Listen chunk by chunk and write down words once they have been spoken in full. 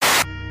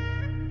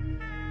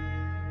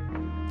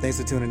Thanks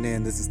for tuning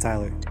in. This is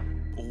Tyler.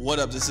 What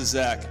up? This is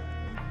Zach.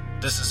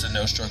 This is a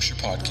No Structure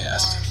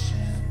podcast.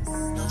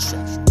 No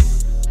structure.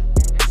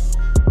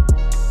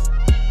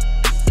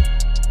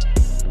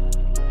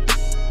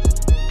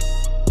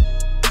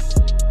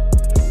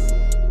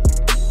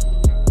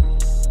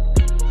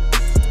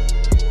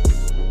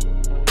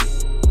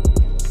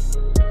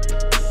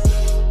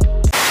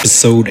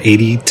 Episode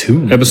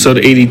 82. Episode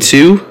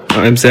 82.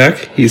 I'm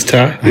Zach. He's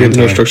Ty. We have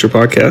No Structure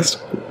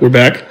podcast. We're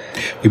back.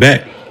 We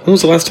back. When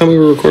was the last time we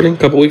were recording? A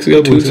couple weeks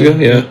ago? 2 weeks ago?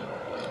 Yeah.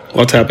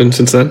 Lots happened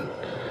since then.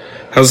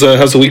 How's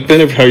the week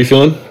been? How are you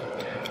feeling?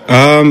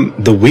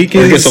 The week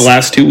is... I guess the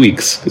last 2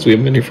 weeks, because we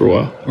haven't been here for a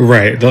while.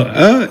 Right.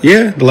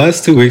 The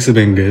last 2 weeks have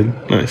been good.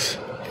 Nice.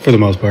 For the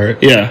most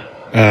part. Yeah.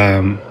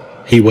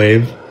 Heat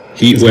wave.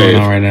 Heat is wave.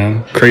 going on right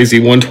now. Crazy.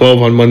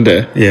 112 on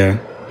Monday. Yeah.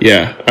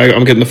 Yeah.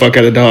 I'm getting the fuck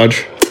out of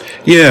Dodge.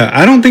 Yeah,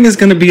 I don't think it's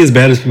going to be as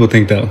bad as people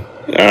think, though.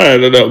 I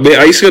don't know.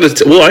 I used to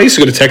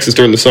go to Texas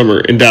during the summer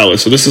in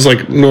Dallas, so this is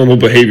like normal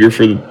behavior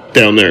for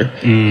down there.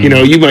 You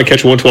know, you might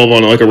catch 112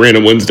 on like a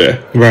random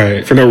Wednesday,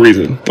 right? For no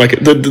reason. Like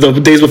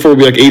the days before will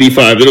be like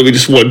 85. It'll be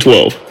just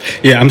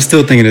 112. Yeah, I'm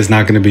still thinking it's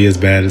not going to be as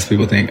bad as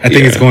people think. I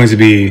think it's going to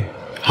be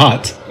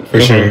hot for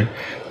sure.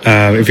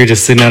 If you're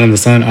just sitting out in the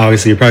sun,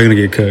 obviously you're probably going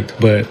to get cooked.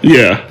 But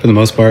yeah, for the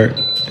most part,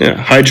 yeah,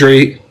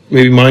 hydrate.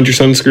 Maybe mind your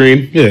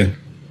sunscreen. Yeah,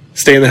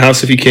 stay in the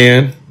house if you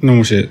can.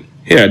 Normal shit.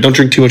 Yeah, don't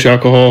drink too much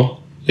alcohol.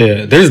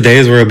 Yeah, there's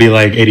days where it'll be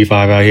like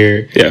 85 out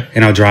here. Yeah.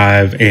 And I'll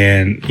drive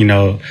and, you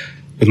know,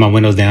 with my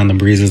windows down, the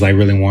breeze is like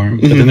really warm.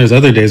 But then there's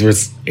other days where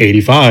it's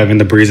 85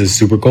 and the breeze is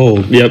super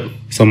cold. Yep.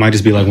 So it might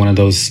just be like one of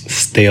those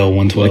stale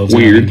 112s. Like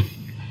weird.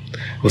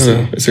 We'll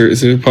see.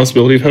 Is there a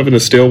possibility of having a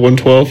stale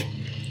 112?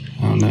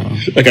 I don't know.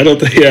 Like, I don't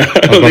think, yeah.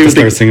 I was about to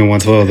start singing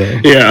 112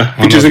 though. Yeah.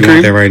 Peaches and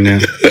cream? There right now.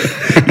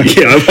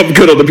 Yeah, I'm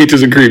good on the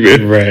peaches and cream,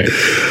 man. Right.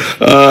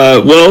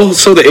 Well,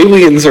 so the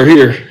aliens are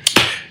here.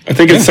 I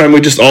think it's time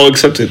we just all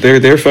accept it.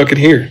 They're fucking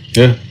here.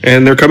 Yeah.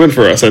 And they're coming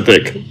for us, I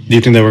think. Do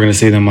you think that we're going to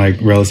see them like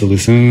relatively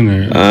soon?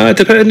 Or?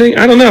 Depending.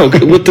 I don't know.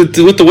 with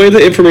the way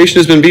the information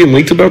has been being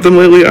leaked about them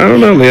lately, I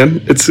don't know,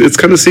 man. It's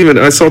kind of seeming.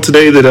 I saw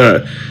today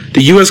that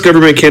the U.S.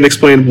 government can't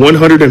explain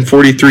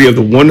 143 of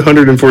the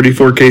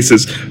 144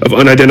 cases of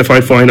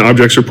unidentified flying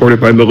objects reported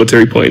by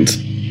military planes.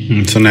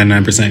 So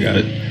 99% got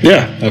it.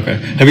 Yeah. Okay.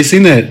 Have you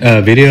seen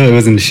that video? It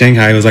was in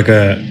Shanghai. It was like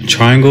a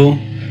triangle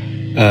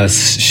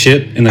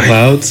ship in the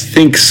clouds. I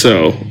think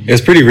so.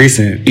 It's pretty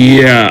recent.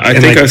 Yeah, I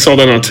think I saw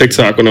that on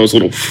TikTok when I was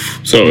little.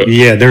 So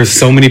yeah, there were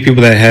so many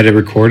people that had it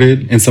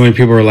recorded, and so many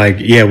people were like,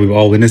 "Yeah, we've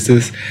all witnessed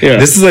this." Yeah,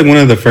 this is like one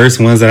of the first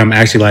ones that I'm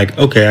actually like,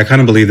 "Okay, I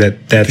kind of believe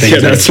that thing." Yeah,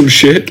 that's some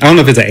shit. I don't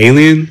know if it's an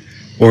alien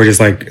or just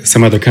like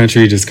some other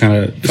country just kind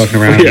of fucking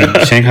around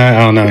in Shanghai. I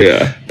don't know.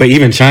 Yeah, but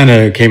even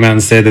China came out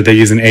and said that they're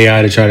using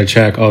AI to try to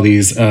track all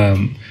these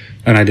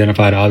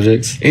unidentified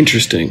objects.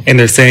 Interesting. And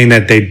they're saying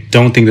that they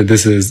don't think that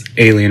this is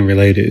alien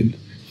related.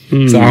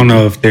 So I don't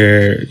know if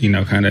they're, you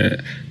know, kind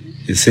of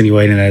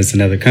insinuating that it's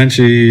another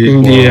country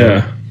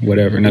or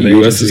whatever. The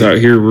U.S. is out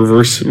here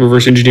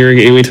reverse engineering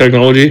alien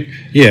technology.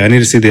 Yeah, I need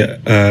to see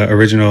the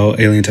original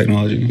alien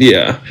technology.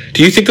 Yeah.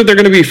 Do you think that they're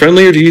going to be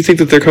friendly, or do you think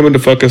that they're coming to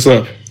fuck us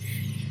up?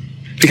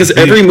 Because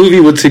every movie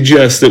would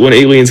suggest that when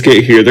aliens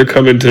get here, they're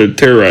coming to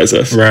terrorize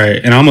us.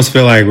 Right. And I almost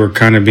feel like we're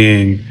kind of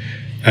being...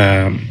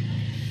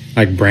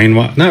 like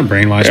not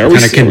brainwashed, but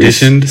kind of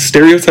conditioned.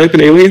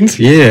 Stereotyping aliens?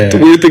 Yeah. It's a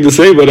weird thing to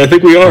say, but I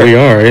think we are. We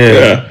are,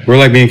 yeah. We're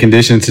like being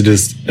conditioned to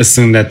just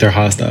assume that they're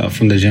hostile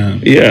from the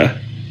jump. Yeah.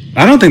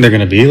 I don't think they're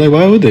going to be. Like,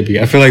 why would they be?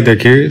 I feel like they're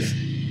curious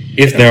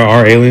if there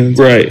are aliens.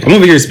 Right. I'm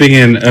over here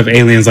speaking of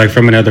aliens like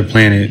from another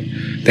planet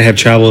that have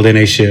traveled in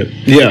a ship.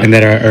 Yeah. And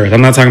that are Earth.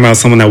 I'm not talking about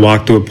someone that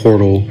walked through a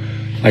portal,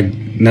 like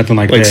nothing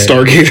like that. Like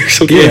Stargate or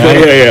something like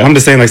that? Yeah. I'm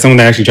just saying like someone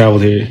that actually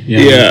traveled here.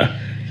 Yeah.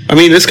 I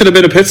mean, this could have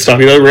been a pit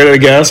stop. You know, they ran out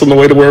of gas on the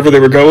way to wherever they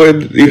were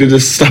going. You could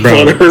just stop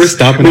on Earth.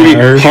 Stopping on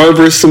Earth.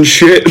 Harvest some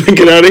shit and then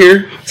get out of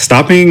here.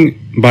 Stopping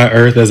by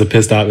Earth as a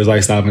pit stop is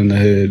like stopping in the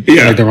hood.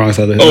 Yeah. Like the wrong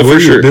side of the hood. Oh, for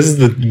sure. This is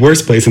the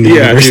worst place in the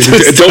universe.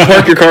 Dude, don't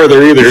park your car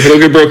there either. It'll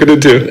get broken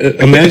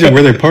into. Imagine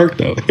where they're parked,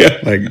 though. Yeah.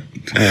 Like,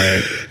 all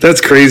right.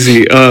 That's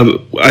crazy.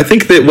 I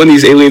think that when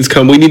these aliens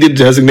come, we need to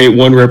designate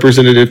one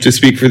representative to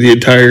speak for the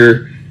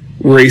entire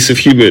race of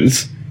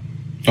humans.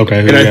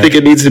 Okay. And I think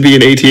it needs to be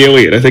an AT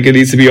alien. I think it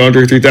needs to be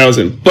Andre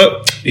 3000.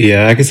 But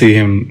yeah, I can see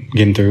him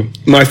getting through.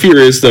 My fear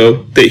is,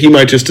 though, that he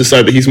might just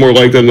decide that he's more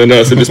like them than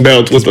us and just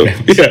balance with them.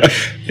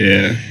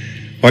 Yeah.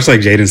 Watch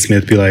like Jaden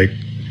Smith be like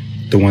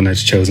the one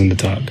that's chosen to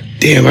talk.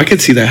 Damn, I could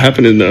see that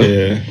happening, though.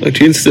 Yeah. Like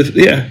Jaden Smith,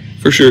 yeah,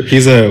 for sure.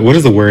 He's what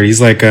is the word? He's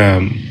like, I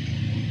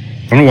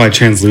don't know why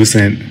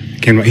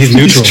translucent came. He's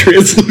neutral. He's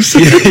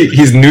translucent.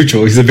 He's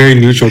neutral. He's a very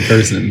neutral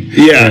person.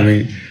 Yeah. You know what I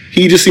mean?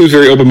 He just seems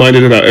very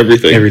open-minded about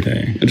everything.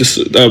 Everything. Just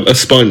a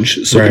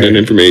sponge soaking in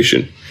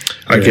information.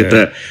 I get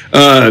that.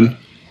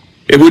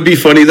 It would be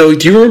funny though.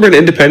 Do you remember in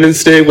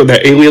Independence Day when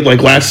that alien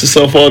like latched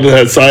himself onto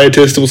that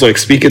scientist and was like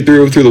speaking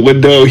through him through the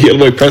window? He had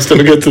like pressed him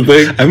against the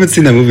thing. I haven't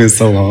seen that movie in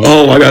so long.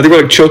 Oh my god, they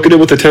were like choking him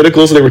with the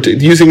tentacles, and they were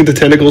using the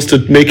tentacles to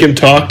make him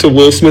talk to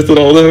Will Smith and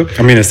all that.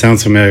 I mean, it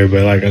sounds familiar,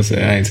 but like I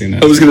said, I ain't seen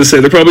that. I was gonna say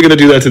they're probably gonna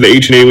do that to the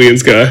Ancient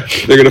Aliens guy.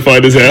 They're gonna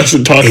find his ass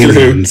and talk to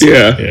him.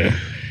 Yeah.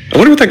 I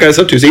wonder what that guy's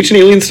up to. Is Ancient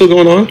Aliens still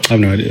going on? I have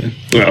no idea.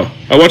 No.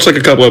 I watched like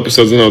a couple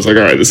episodes and I was like,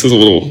 all right, this is a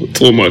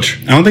little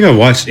much. I don't think I've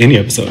watched any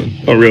episode.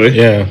 Oh, really?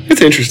 Yeah.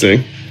 It's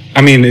interesting.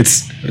 I mean,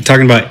 it's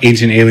talking about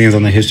Ancient Aliens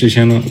on the History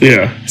Channel.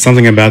 Yeah.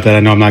 Something about that, I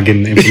know I'm not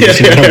getting the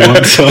information that I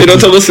want. So. They don't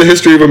tell us the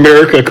history of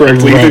America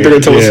correctly. Right. You think they're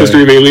going to tell us the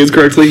history of aliens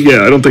correctly?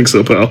 Yeah, I don't think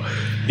so, pal.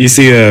 You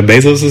see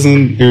Bezos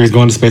he's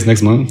going to space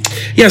next month?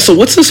 Yeah, so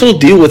what's this whole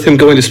deal with him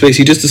going to space?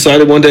 He just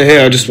decided one day,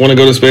 hey, I just want to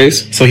go to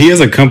space? So he has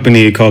a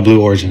company called Blue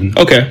Origin.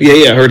 Okay,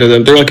 yeah, I heard of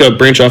them. They're like a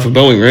branch off of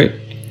Boeing, right?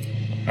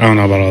 I don't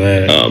know about all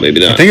that. Oh, maybe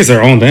not. I think it's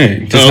their own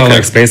thing. Just how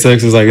like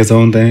SpaceX is like its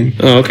own thing.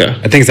 Oh, okay.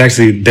 I think it's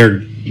actually their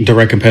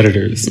direct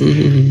competitors.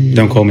 Mm-hmm.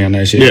 Don't quote me on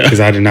that shit because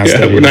I did not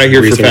study. We're not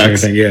here for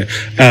facts. Yeah,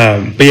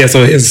 but yeah.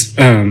 So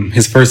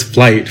his first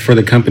flight for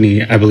the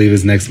company, I believe,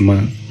 is next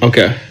month.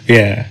 Okay.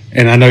 Yeah,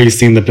 and I know you've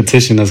seen the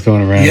petition that's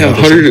going around. Yeah,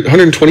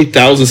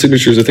 120,000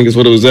 signatures, I think, is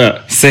what it was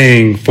at.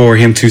 Saying for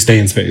him to stay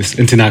in space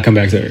and to not come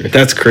back to Earth.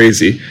 That's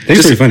crazy.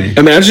 That's pretty funny.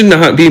 Imagine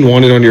not being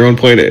wanted on your own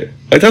planet.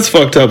 Like, that's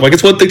fucked up. Like,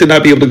 it's one thing to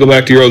not be able to go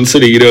back to your own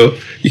city, you know?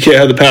 You can't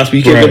have the pass, but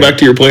you can't go back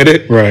to your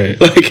planet. Right.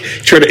 Like,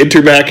 try to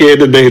enter back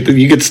in, and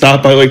you get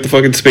stopped by, like, the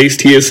fucking space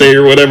TSA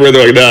or whatever.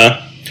 They're like,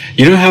 nah.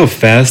 You know how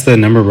fast that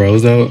number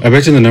rose, though? I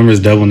bet you the number is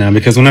double now,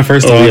 because when I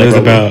first saw it, it was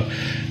about,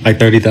 like,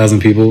 30,000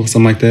 people,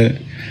 something like that.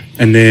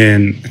 And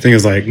then, I think it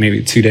was, like,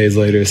 maybe 2 days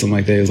later or something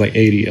like that. It was, like,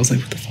 80. I was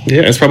like, what the fuck?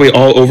 Yeah, it's probably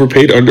all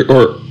overpaid,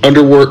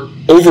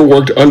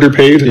 overworked,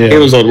 underpaid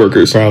Amazon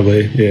workers.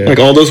 Probably, yeah. Like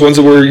all those ones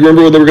that were, you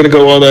remember when they were going to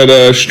go on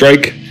that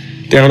strike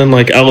down in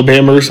like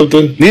Alabama or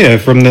something? Yeah,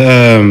 from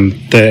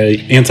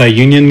the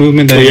anti-union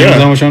movement that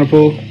Amazon was trying to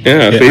pull.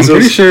 Yeah, I'm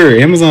pretty sure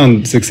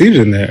Amazon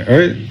succeeded in that,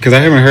 right? Because I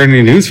haven't heard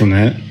any news from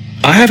that.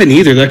 I haven't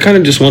either. That kind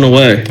of just went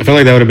away. I feel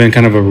like that would have been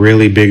kind of a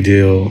really big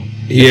deal.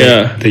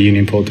 Yeah. The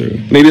union pulled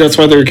through. Maybe that's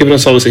why they were giving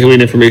us all this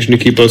alien information to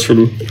keep us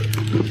from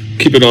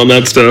keeping on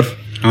that stuff.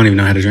 I don't even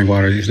know how to drink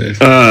water these days.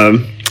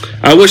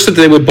 I wish that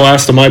they would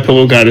blast the My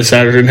Pillow guy to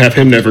Saturday and have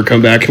him never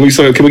come back. Can we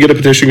get a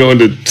petition going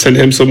to send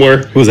him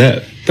somewhere? Who's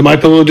that? The My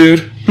Pillow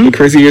dude, the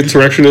crazy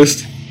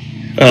insurrectionist.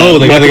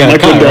 The guy that got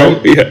Mike caught, Lindell.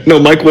 right? Yeah, no,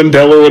 Mike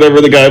Lindell or whatever,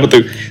 the guy with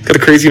he's got a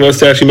crazy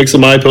mustache. He makes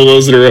some My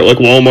Pillows that are at like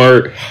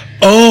Walmart.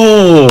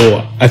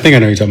 Oh, I think I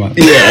know what you're talking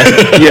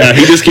about. Yeah.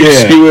 He just keeps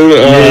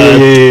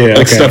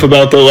spewing stuff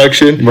about the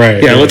election.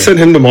 Right. Yeah, let's send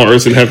him to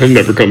Mars and have him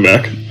never come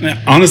back.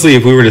 Honestly,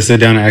 if we were to sit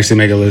down and actually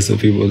make a list of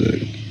people that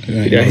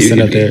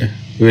send up there,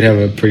 we would have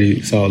a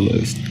pretty solid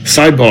list.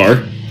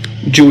 Sidebar: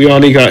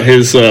 Giuliani got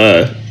his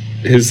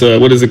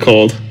what is it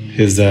called?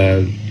 His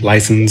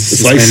license.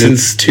 His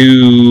license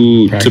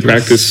to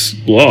practice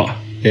law.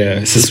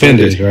 Yeah,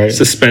 suspended, right?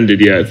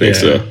 Suspended. Yeah, I think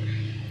so.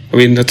 I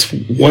mean, that's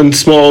one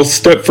small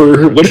step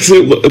for, what is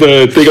it,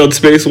 the thing on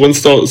space, one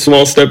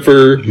small step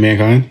for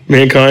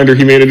mankind or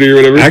humanity or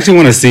whatever. I actually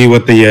want to see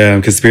what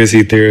the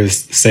conspiracy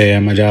theorists say at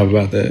my job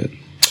about that.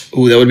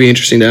 Ooh, that would be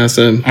interesting to ask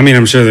them. I mean,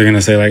 I'm sure they're going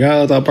to say like,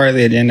 oh, it's all part of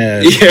the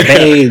agenda.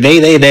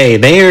 Yeah.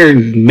 They're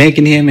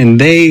making him and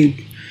they,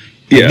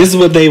 this is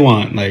what they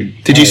want.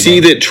 Like, did you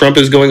see that Trump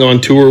is going on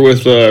tour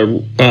with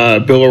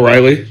Bill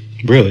O'Reilly?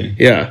 Really?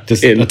 Yeah.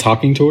 Just a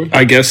talking tour?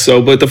 I guess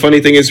so. But the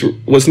funny thing is,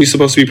 wasn't he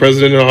supposed to be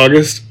president in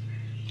August?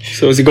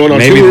 So is he going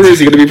on tour? Is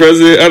he going to be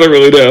president? I don't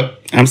really know.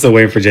 I'm still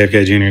waiting for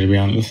JFK Jr. to be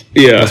honest.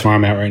 Yeah. That's where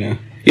I'm at right now.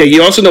 Yeah,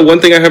 you also know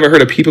one thing I haven't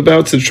heard a peep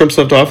about since Trump's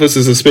left office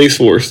is the Space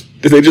Force.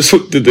 Did they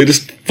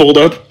just fold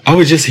up? I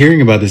was just hearing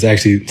about this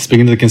actually.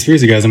 Speaking to the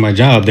conspiracy guys in my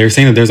job, they're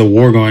saying that there's a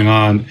war going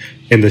on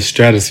in the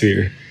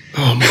stratosphere.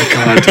 Oh my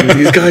god, dude,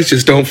 these guys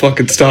just don't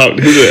fucking stop.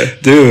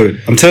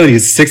 Dude, I'm telling you,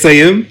 6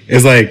 a.m.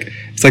 is like,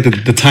 it's like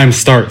the time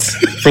starts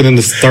for them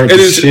to start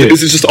this shit.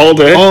 Is it just all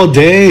day? All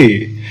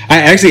day. I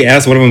actually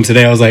asked one of them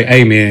today, I was like,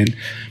 hey man,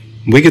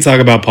 we could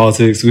talk about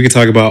politics, we could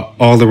talk about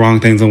all the wrong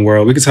things in the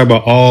world, we could talk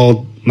about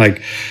all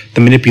like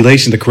the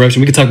manipulation, the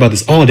corruption, we could talk about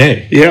this all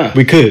day. Yeah.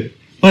 We could.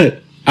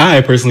 But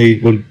I personally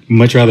would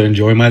much rather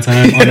enjoy my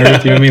time on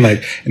Earth, you know what I mean?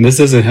 Like, and this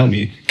doesn't help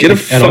me. Get a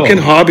fucking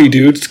hobby,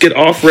 dude. Just get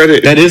off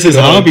Reddit. That is his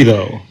hobby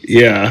though.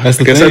 Yeah. That's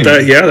the thing.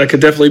 That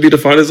could definitely be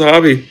defined as a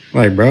hobby.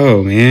 Like,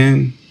 bro,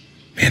 man,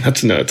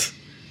 that's nuts.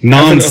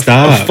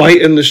 Non-stop. A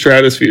fight in the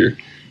stratosphere.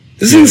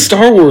 This is in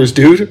Star Wars,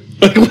 dude.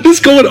 Like, what is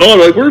going on?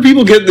 Like, where are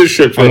people getting this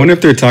shit from? I wonder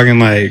if they're talking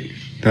like,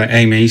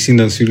 hey man, you seen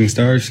those shooting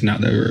stars? No,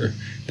 they were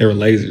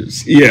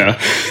lasers. Yeah.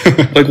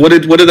 Like, what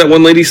did that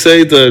one lady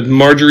say? The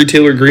Marjorie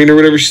Taylor Greene or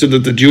whatever? She said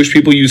that the Jewish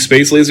people use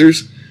space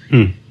lasers.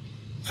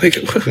 Like,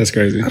 that's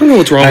crazy. I don't know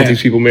what's wrong with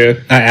these people,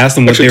 man. I asked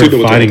them what they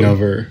were fighting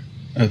over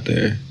up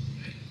there.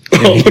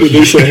 Oh, what did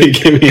they say? He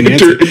gave me an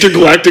answer.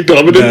 Intergalactic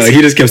dominance?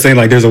 He just kept saying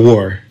like, there's a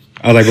war.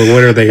 I was like, but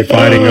what are they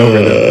fighting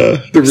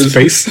over? The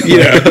space?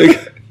 Yeah.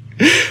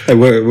 Like,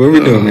 what are we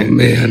doing,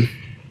 man?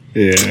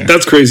 Yeah.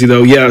 That's crazy,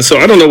 though. Yeah, so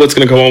I don't know what's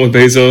going to go on with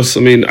Bezos.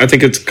 I mean, I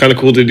think it's kind of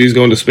cool that he's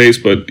going to space,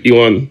 but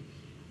Elon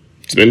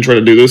has been trying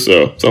to do this,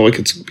 so it's not like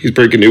he's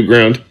breaking new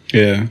ground.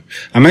 Yeah.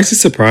 I'm actually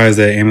surprised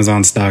that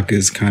Amazon stock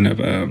is kind of,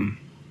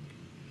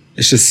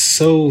 it's just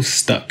so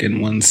stuck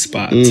in one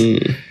spot.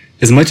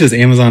 As much as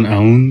Amazon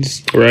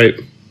owns. Right.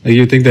 Like,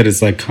 you'd think that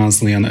it's like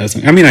constantly on the S.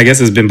 I mean, I guess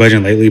it's been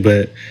budging lately,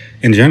 but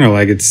in general,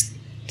 like it's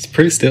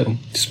pretty still.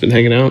 Just been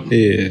hanging out?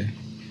 Yeah.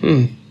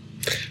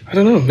 I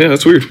don't know. Yeah,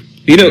 that's weird.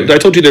 You know, I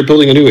told you they're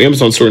building a new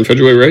Amazon store in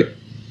February, right?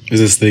 Is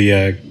this the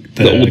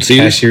old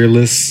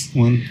cashierless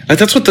one?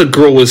 That's what the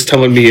girl was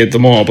telling me at the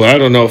mall, but I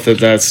don't know if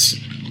that's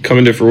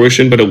coming to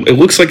fruition. But it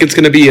looks like it's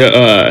going to be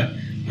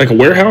like a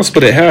warehouse,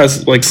 but it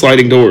has like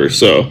sliding doors.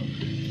 So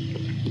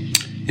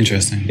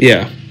interesting.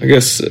 Yeah, I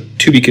guess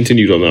to be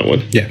continued on that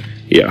one. Yeah.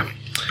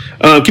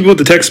 Keeping with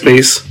the tech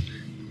space,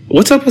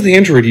 what's up with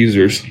Android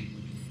users?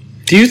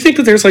 Do you think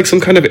that there's like some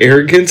kind of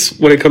arrogance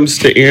when it comes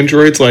to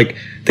Androids? Like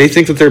they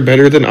think that they're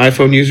better than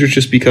iPhone users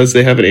just because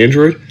they have an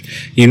Android?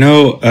 You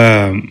know,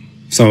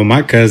 so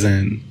my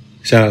cousin,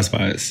 shout out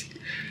Spice,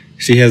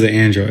 she has an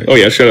Android. Oh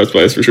yeah, shout out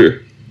Spice for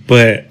sure.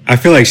 But I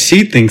feel like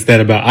she thinks that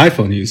about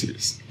iPhone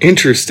users.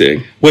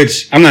 Interesting.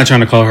 Which I'm not trying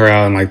to call her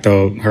out and like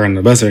throw her on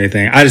the bus or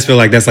anything. I just feel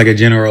like that's like a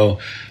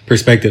general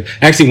perspective.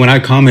 Actually, when I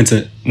comment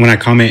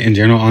in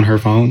general on her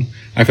phone,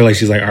 I feel like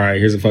she's like, all right,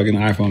 here's a fucking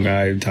iPhone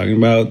guy talking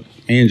about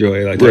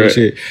Android, like talking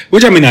shit.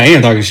 Which I mean, I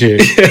am talking shit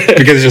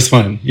because it's just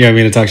fun. You know what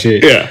I mean? To talk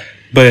shit. Yeah.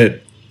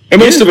 But and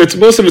most of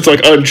it's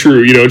like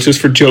untrue. You know, it's just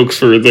for jokes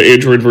for the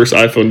Android versus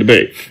iPhone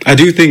debate. I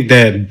do think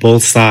that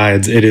both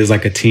sides, it is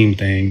like a team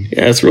thing.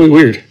 Yeah, it's really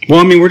weird. Well,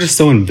 I mean, we're just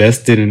so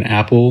invested in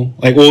Apple.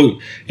 Like, well,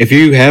 if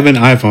you have an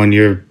iPhone,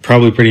 you're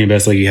probably pretty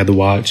invested. Like, you have the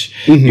watch,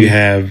 you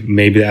have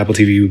maybe the Apple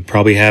TV, you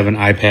probably have an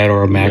iPad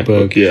or a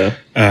MacBook. Yeah.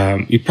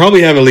 You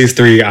probably have at least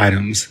 3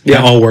 items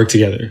that all work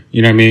together.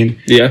 You know what I mean?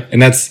 Yeah.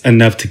 And that's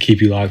enough to keep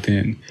you locked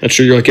in. I'm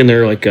sure you're like in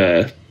there like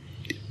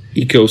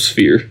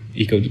ecosphere.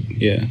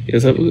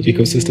 Is that what it's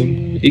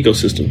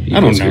ecosystem? I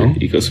don't know.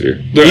 Ecosphere.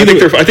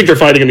 I think they're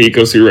fighting in the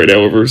ecosphere right now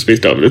over space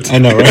dominance. I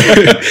know,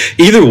 right?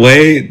 Either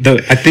way,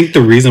 I think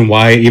the reason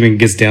why it even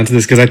gets down to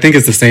this, because I think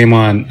it's the same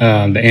on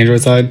the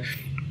Android side,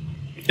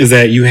 is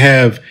that you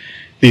have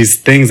these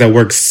things that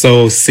work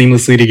so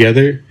seamlessly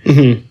together,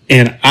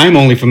 and I'm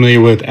only familiar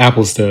with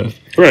Apple stuff.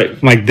 Right. I'm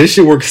like, this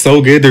shit works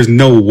so good, there's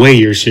no way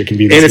your shit can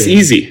be this and it's good.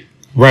 Easy.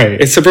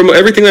 Right. So from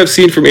everything I've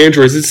seen from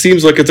Androids, it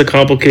seems like it's a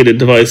complicated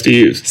device to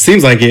use.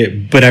 Seems like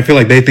it, but I feel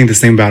like they think the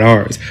same about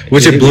ours,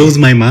 which it blows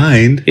my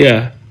mind.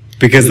 Yeah.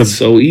 Because it's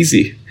so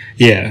easy.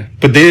 Yeah.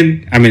 But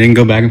then, I mean, it can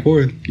go back and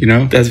forth, you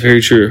know? That's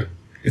very true.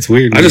 It's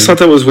weird. I just thought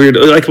that was weird.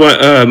 Like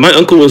my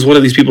uncle was one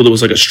of these people that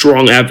was like a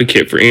strong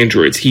advocate for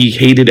Androids. He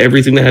hated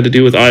everything that had to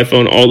do with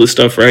iPhone, all this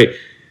stuff, right?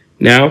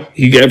 Now,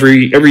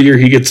 every year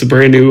he gets a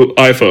brand new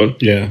iPhone.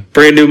 Yeah.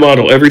 Brand new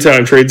model. Every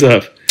time, trades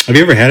up. Have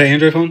you ever had an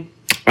Android phone?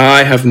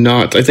 I have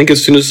not. I think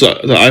as soon as the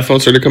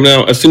iPhone started coming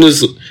out, as soon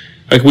as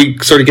like we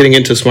started getting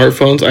into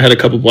smartphones, I had a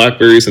couple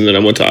Blackberries, and then I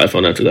went to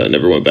iPhone after that. I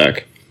never went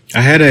back.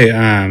 I had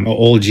an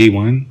old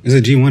G1. Is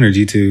it G1 or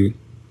G2?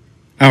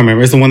 I don't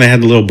remember. It's the one that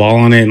had the little ball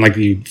on it, and like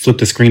you flip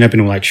the screen up,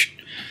 and it was like,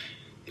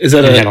 is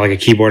that had like a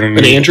keyboard on it?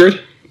 An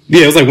Android?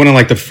 Yeah, it was like one of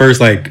like the first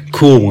like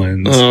cool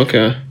ones. Oh,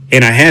 okay.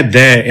 And I had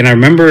that, and I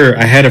remember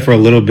I had it for a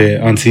little bit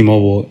on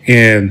T-Mobile,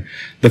 and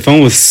the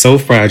phone was so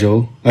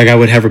fragile. Like, I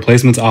would have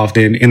replacements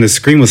often, and the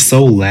screen was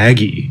so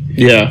laggy.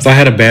 Yeah. So I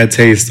had a bad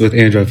taste with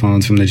Android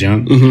phones from the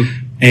jump.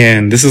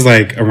 And this is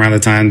like around the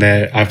time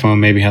that iPhone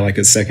maybe had like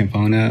a second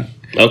phone out.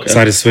 Okay. So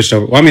I just switched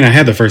over. Well, I mean, I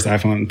had the first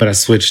iPhone, but I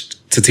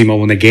switched to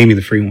T-Mobile, and they gave me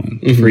the free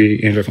one,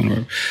 free Android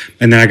phone.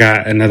 And then I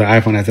got another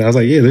iPhone after that. I was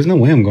like, yeah, there's no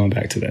way I'm going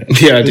back to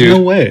that. Yeah, there's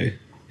no way.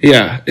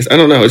 Yeah, I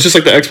don't know. It's just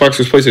like the Xbox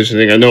versus PlayStation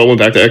thing. I know I went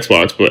back to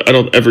Xbox, but I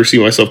don't ever see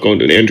myself going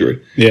to an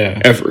Android.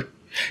 Yeah. Ever.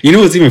 You know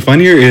what's even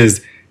funnier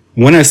is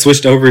when I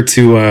switched over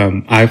to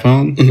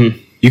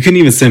iPhone, you couldn't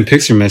even send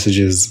picture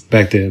messages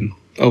back then.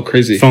 Oh,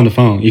 crazy. Phone to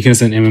phone. You couldn't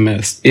send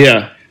MMS.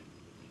 Yeah.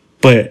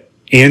 But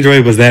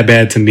Android was that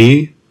bad to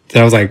me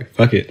that I was like,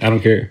 fuck it. I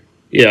don't care.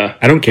 Yeah.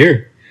 I don't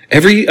care. I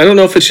don't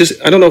know if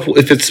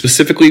it's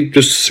specifically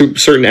just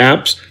certain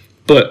apps,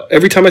 but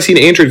every time I see an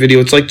Android video,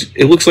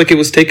 it looks like it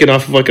was taken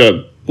off of like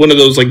one of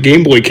those like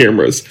Game Boy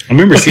cameras. I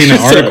remember seeing an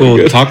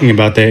article talking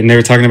about that, and they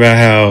were talking about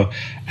how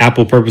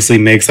Apple purposely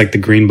makes like the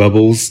green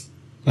bubbles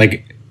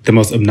like the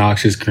most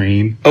obnoxious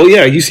green. Oh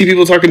yeah, you see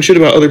people talking shit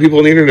about other people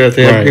on the internet.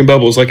 They have green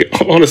bubbles. Like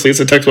honestly, it's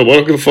a text bubble. I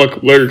don't give a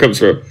fuck where it comes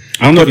from.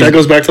 I don't know. But that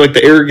goes back to like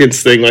the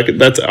arrogance thing. Like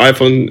that's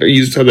iPhone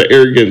used to have the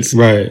arrogance,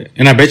 right?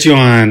 And I bet you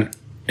on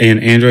an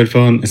Android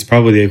phone, it's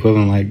probably the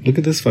equivalent. Like, look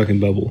at this fucking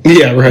bubble.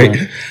 Yeah,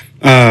 right.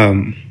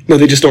 No,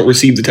 they just don't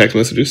receive the text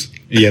messages.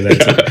 Yeah,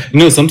 that's it.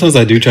 No, sometimes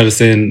I do try to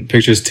send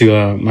pictures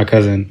to my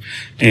cousin,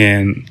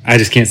 and I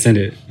just can't send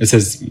it. It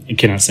says you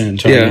cannot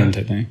send. Try again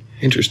type thing.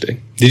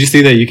 Interesting. Did you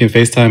see that you can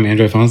FaceTime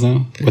Android phones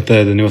now with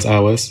the newest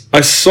iOS?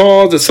 I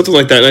saw that something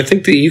like that, and I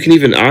think that you can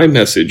even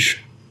iMessage.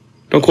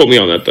 Don't quote me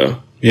on that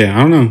though. Yeah,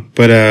 I don't know.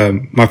 But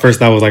my first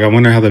thought was like, I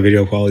wonder how the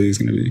video quality is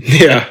going to be.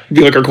 Yeah,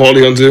 be like our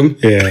quality on Zoom.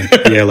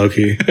 Yeah, low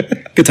key.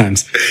 Good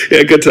times.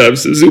 Yeah, good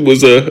times. Zoom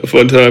was a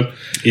fun time.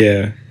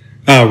 Yeah.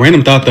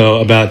 Random thought though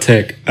about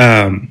tech.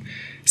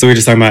 So we were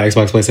just talking about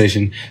Xbox,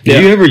 PlayStation. Do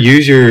you ever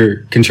use your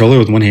controller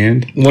with one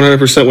hand?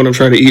 100% when I'm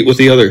trying to eat with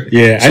the other.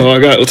 Yeah. So I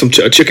got some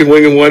a chicken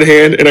wing in one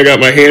hand, and I got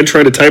my hand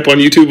trying to type on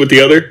YouTube with the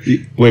other.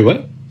 Wait,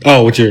 what?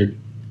 Oh, with your...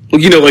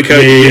 Well, you know, like how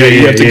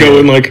you have to go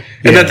and like...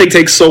 And that thing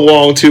takes so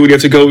long, too, when you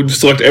have to go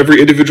select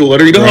every individual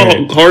letter. You know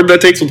how hard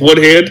that takes with one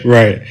hand?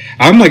 Right.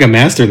 I'm like a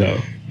master,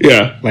 though.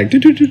 Yeah. Like...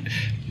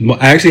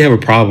 I actually have a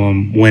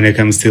problem when it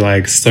comes to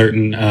like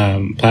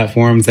certain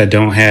platforms that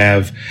don't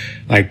have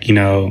like, you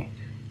know...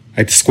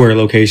 like the square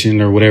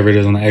location or whatever it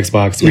is on the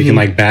Xbox, where you can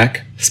like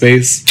back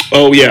space.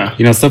 Oh yeah,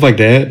 you know, stuff like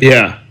that.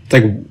 Yeah, it's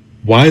like,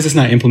 why is this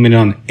not implemented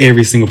on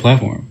every single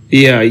platform?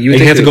 Yeah, you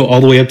have to go all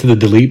the way up to the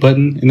delete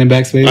button and then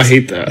backspace. I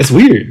hate that. It's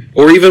weird.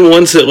 Or even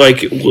ones that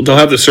like they'll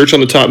have the search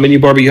on the top menu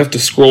bar, but you have to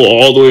scroll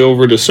all the way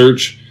over to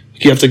search.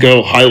 You have to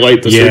go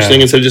highlight the search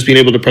thing instead of just being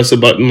able to press a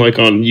button like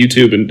on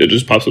YouTube and it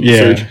just pops up the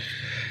search.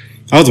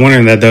 I was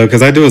wondering that though,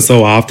 because I do it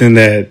so often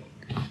that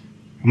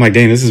I'm like,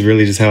 dang, this is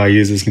really just how I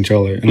use this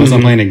controller. Unless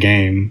I'm playing a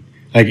game.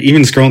 Like,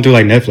 even scrolling through,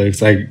 like,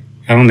 Netflix, like,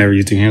 I don't never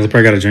use two hands. I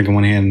probably got a drink in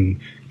one hand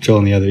and chill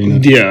in the other, you know?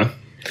 Yeah.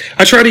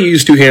 I try to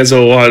use two hands a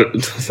lot.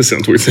 This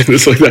sounds weird saying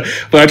this like that.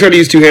 But I try to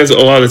use two hands a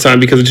lot of the time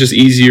because it's just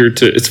easier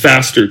it's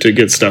faster to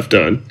get stuff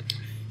done.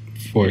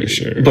 For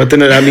sure. But then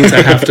that means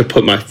I have to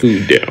put my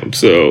food down.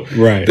 So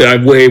I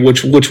weigh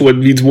which one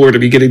needs more to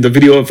be getting the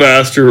video up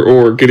faster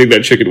or getting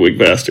that chicken wing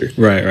faster.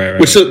 Right.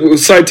 Which,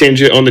 side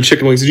tangent on the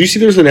chicken wings. Did you see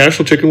there's a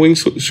national chicken wing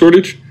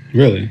shortage?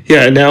 Really?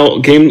 Yeah, and now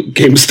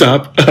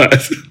GameStop,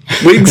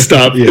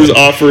 Wingstop is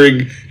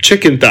offering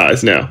chicken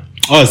thighs now.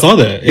 Oh, I saw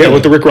that. Yeah,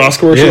 with the Rick Ross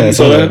commercial. Yeah, I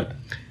saw that.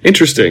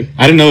 Interesting.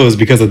 I didn't know it was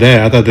because of that.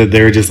 I thought that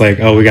they were just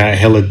like, oh, we got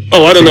hella.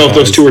 Oh, I don't know if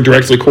those two are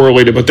directly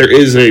correlated, but there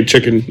is a national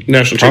chicken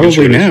probably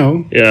shortage.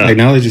 Now. Yeah. Like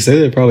now that you say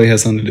that, it probably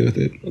has something to do with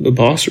it. The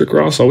boss, Rick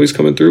Ross, always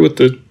coming through with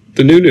the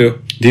new.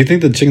 Do you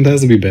think the chicken thighs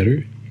would be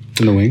better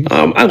than the wings?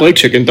 I like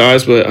chicken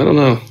thighs, but I don't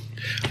know.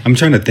 I'm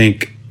trying to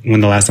think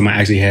when the last time I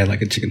actually had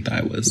like a chicken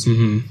thigh was.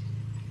 Mm-hmm.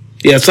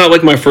 Yeah, it's not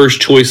like my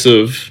first choice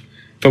of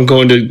if I'm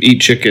going to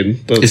eat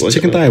chicken. Is like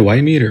chicken thigh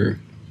white meat or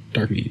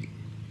dark meat?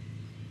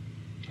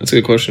 That's a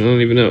good question. I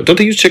don't even know. Don't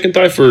they use chicken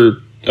thigh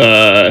for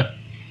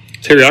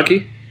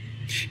teriyaki?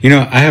 You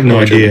know, I have no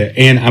idea.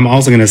 And I'm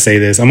also going to say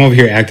this. I'm over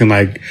here acting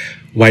like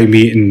white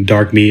meat and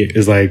dark meat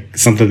is like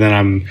something that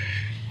I'm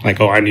like,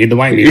 oh, I need the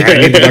white meat. I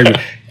need the dark meat.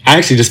 I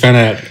actually just found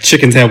out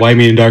chickens have white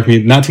meat and dark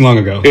meat not too long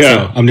ago.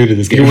 Yeah. So I'm new to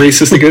this game. You're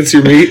racist against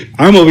your meat?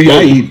 I'm over here.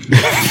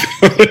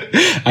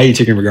 I eat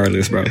chicken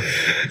regardless, bro.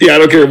 Yeah, I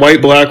don't care.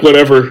 White, black,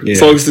 whatever. Yeah.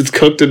 As long as it's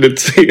cooked and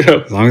it's,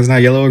 As long as it's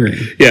not yellow or green.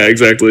 Yeah,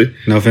 exactly.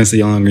 No offense to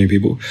yellow and green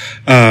people.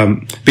 But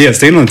yeah,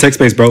 staying on the tech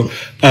space, bro.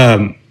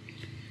 I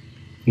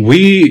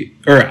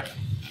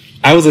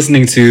was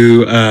listening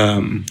to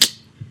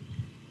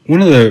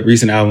one of the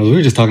recent albums. We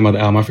were just talking about the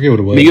album. I forget what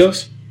it was.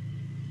 Migos?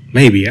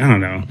 Maybe. I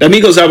don't know. That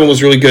Migos album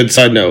was really good.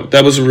 Side note.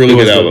 That was a really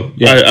good album.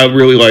 Yeah. I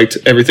really liked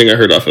everything I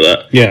heard off of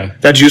that. Yeah.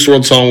 That Juice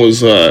WRLD song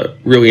was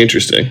really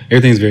interesting.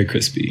 Everything's very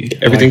crispy.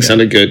 Everything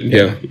sounded good.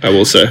 Yeah, I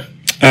will say.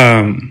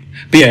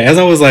 But yeah, as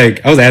I was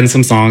adding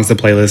some songs to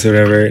playlists or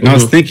whatever, and I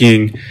was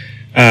thinking,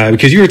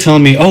 because you were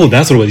telling me,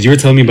 that's what it was. You were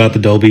telling me about the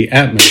Dolby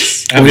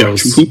Atmos or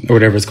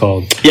whatever it's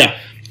called. Yeah.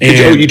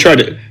 You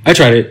tried it? I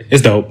tried it.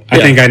 It's dope. I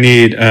think I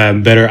need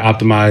better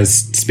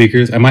optimized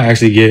speakers. I might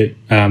actually get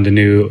the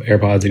new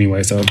AirPods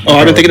anyway. So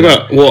I've been thinking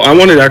about. Well, I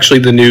wanted actually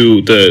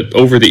the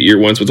over the ear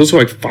ones, but those are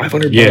like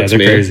 $500. Yeah, they're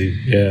crazy.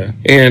 Yeah,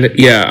 and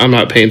I'm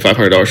not paying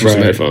 $500 for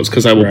some headphones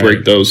because I will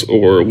break those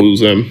or lose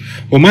them.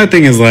 Well, my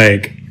thing is I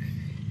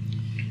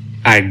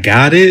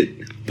got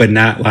it, but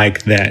not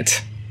like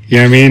that. You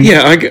know what I mean?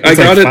 Yeah, I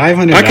got it.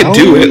 $500? I could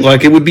do it.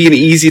 Like, it would be an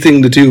easy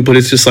thing to do, but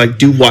it's just like,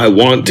 do I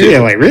want to? Yeah,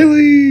 like,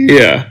 really?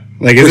 Yeah.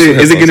 Like,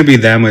 is it going to be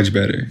that much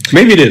better?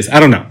 Maybe it is. I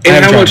don't know.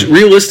 And how much,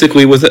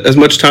 realistically, with as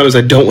much time as I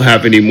don't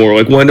have anymore,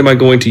 like, when am I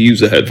going to use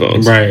the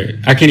headphones? Right.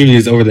 I can't even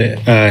use over the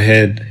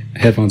head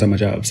headphones at my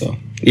job, so.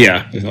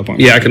 Yeah. There's no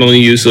point. Yeah, I can only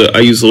use, I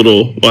use I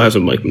have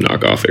some, like,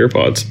 knockoff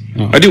AirPods.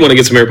 Oh. I do want to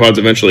get some AirPods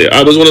eventually.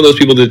 I was one of those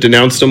people that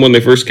denounced them when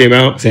they first came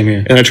out. Same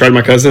here. And I tried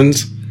my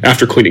cousins.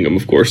 After cleaning them,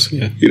 of course.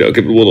 Yeah. You know,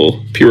 give it a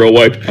little Puro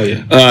wipe. Oh,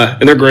 yeah.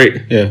 And they're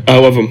great. Yeah. I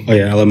love them. Oh,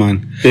 yeah. I love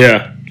mine.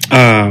 Yeah.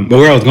 But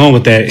where I was going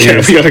with that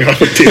is we gotta go.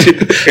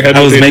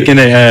 I was making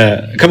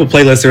a couple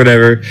playlists or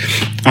whatever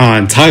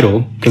on Tidal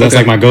because that's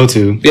like my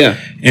go-to. Yeah.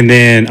 And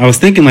then I was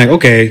thinking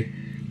okay,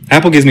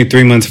 Apple gives me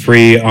 3 months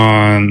free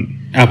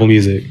on Apple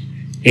Music.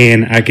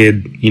 And I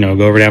could,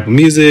 go over to Apple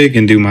Music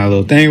and do my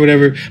little thing or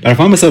whatever. But I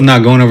found myself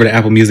not going over to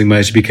Apple Music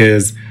much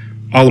because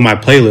all of my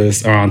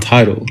playlists are on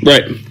Tidal.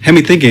 Right. Had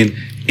me thinking,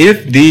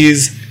 if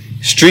these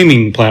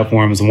streaming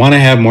platforms want to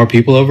have more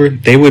people over,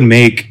 they would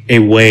make a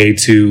way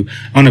to,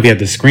 I don't know if you have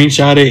to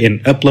screenshot it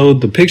and upload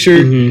the picture,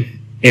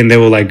 and they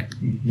will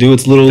do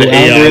its little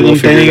algorithm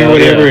thing or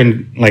whatever,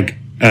 and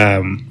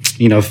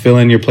fill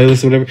in your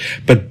playlist or whatever.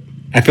 But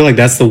I feel like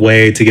that's the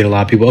way to get a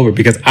lot of people over,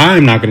 because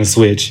I'm not going to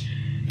switch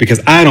because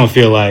I don't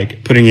feel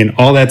like putting in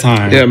all that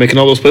time. Yeah, making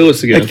all those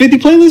playlists again. Like 50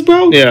 playlists,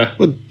 bro? Yeah.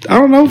 What, I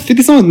don't know,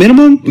 50 songs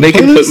minimum?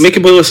 Making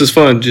playlists is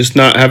fun, just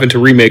not having to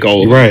remake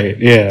all of them. Right,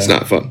 yeah. It's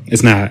not fun.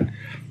 It's not.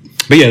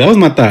 But yeah, that was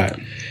my thought.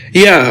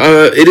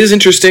 Yeah, it is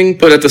interesting,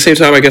 but at the same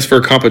time, I guess for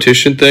a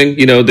competition thing,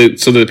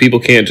 so that people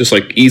can't just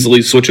like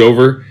easily switch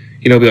over.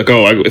 Be like,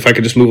 if I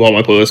could just move all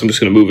my playlists, I'm just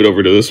going to move it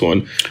over to this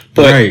one.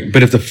 But, right,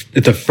 but if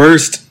the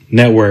first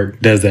network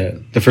does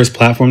that, the first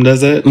platform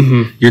does that,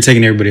 you're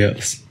taking everybody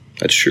else.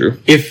 That's true.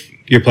 If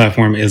your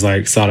platform is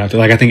like sought after,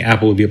 like I think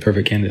Apple would be a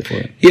perfect candidate for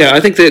it. Yeah, I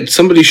think that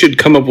somebody should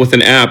come up with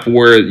an app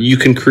where you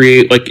can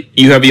create, like,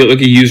 you have like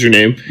a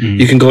username.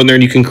 You can go in there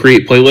and you can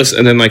create playlists,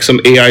 and then like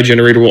some AI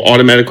generator will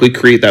automatically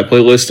create that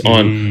playlist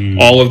on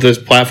all of the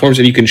platforms,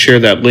 and you can share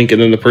that link, and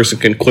then the person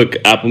can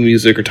click Apple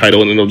Music or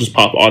Tidal, and it'll just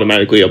pop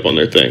automatically up on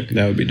their thing.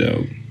 That would be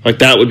dope. Like,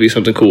 that would be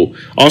something cool.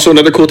 Also,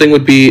 another cool thing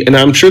would be, and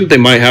I'm sure that they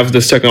might have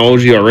this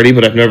technology already,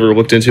 but I've never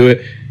looked into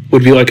it,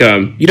 would be like,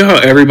 you know how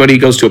everybody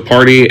goes to a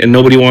party and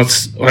nobody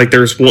wants, like,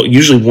 there's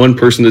usually one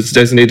person that's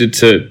designated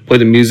to play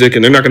the music,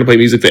 and they're not going to play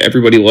music that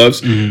everybody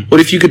loves. What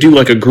if you could do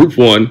like a group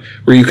one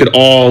where you could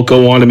all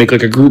go on and make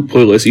like a group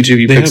playlist? Each of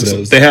you picks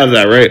those. They have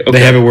that, right? Okay. They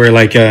have it where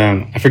like,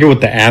 I forget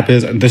what the app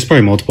is. There's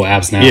probably multiple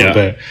apps now,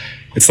 but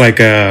it's like,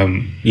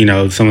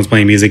 someone's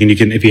playing music, and you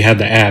can, if you have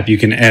the app, you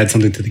can add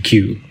something to the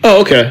queue.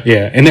 Oh, okay.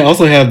 Yeah. And they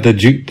also have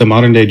the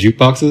modern day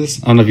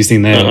jukeboxes. I don't know if you've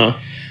seen that.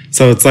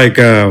 So it's like,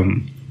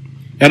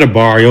 at a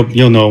bar,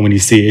 you'll know when you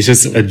see it. It's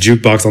just a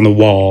jukebox on the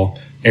wall.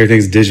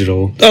 Everything's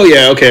digital. Oh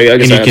yeah, okay. I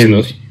guess and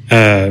you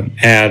can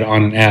add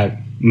on an app.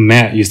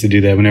 Matt used to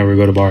do that whenever we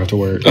go to bar after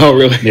work. Oh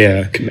really?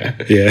 Yeah,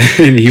 yeah.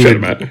 And he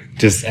would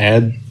just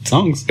add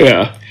songs.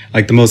 Yeah,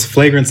 like the most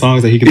flagrant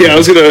songs that he could. Yeah,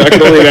 I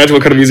can only imagine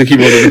what kind of music he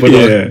wanted to put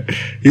on. Yeah,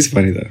 he's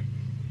funny though.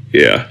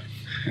 Yeah.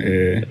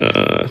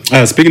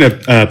 Speaking of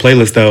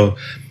playlists though.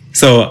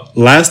 So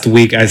last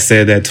week I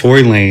said that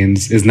Tory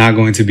Lanez is not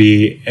going to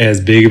be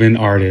as big of an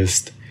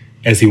artist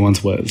as he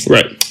once was.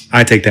 Right.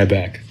 I take that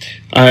back.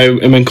 I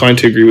am inclined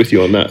to agree with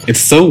you on that. It's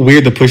so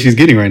weird the push he's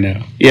getting right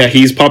now. Yeah,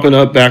 he's popping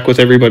up back with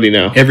everybody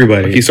now.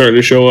 Everybody. Like he's starting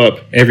to show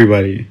up.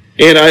 Everybody.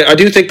 And I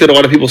do think that a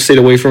lot of people stayed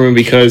away from him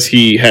because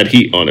he had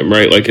heat on him,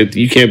 right? Like,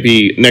 you can't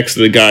be next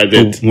to the guy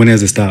that... When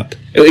has it stopped?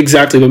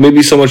 Exactly, but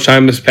maybe so much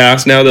time has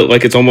passed now that,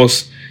 like, it's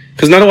almost...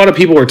 Because not a lot of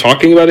people are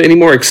talking about it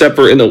anymore, except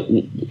for in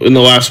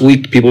the last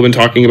week, people have been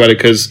talking about it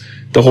because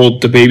the whole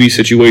baby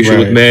situation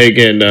with Meg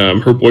and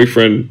her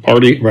boyfriend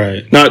Party.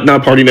 Right.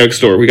 Not Party Next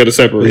Door. We got to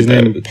separate His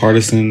that. name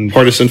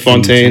Partisan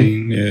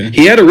Fontaine. Yeah.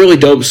 He had a really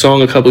dope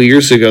song a couple of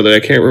years ago that I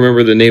can't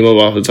remember the name of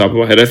off the top of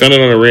my head. I found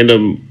it on a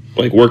random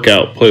like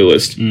workout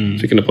playlist.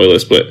 Speaking of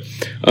playlist, but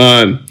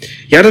I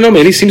don't know,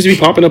 man. He seems to be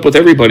popping up with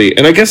everybody,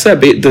 and I guess that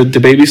the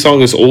baby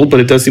song is old, but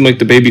it does seem like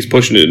the baby's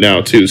pushing it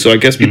now too. So I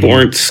guess people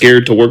aren't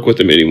scared to work with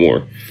him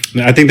anymore.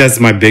 I think that's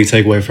my big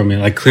takeaway from it.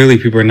 Like, clearly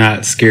people are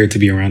not scared to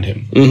be around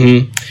him.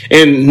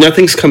 And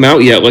nothing's come out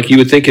yet. Like, you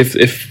would think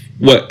if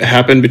what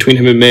happened between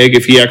him and Meg,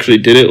 if he actually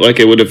did it, like,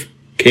 it would have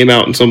came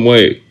out in some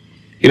way.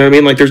 You know what I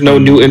mean? Like, there's no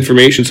new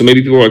information, so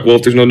maybe people are like, well,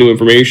 if there's no new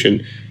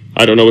information,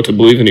 I don't know what to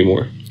believe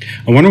anymore.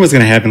 I wonder what's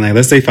going to happen. Like,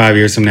 let's say 5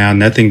 years from now,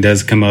 nothing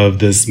does come of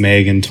this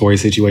Meg and Tory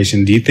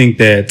situation. Do you think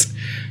that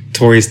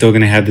Tory's still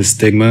going to have this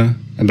stigma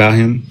about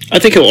him? I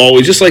think he'll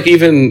always, just like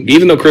even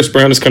though Chris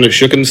Brown is kind of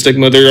shook in the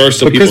stigma, there are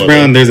still but people. Chris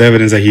Brown, there's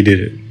evidence that he did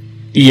it.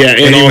 Yeah,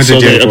 and also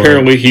that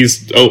apparently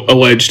he's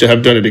alleged to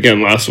have done it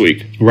again last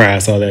week. Right, I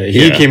saw that.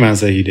 He came out and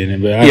said he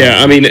didn't. But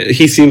I mean,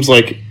 he seems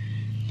like,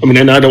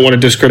 and I don't want to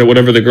discredit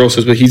whatever the girl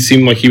says, but he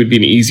seemed like he would be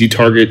an easy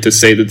target to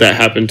say that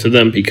happened to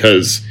them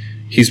because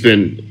he's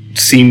been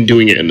seen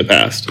doing it in the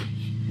past.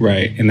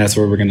 Right, and that's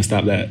where we're going to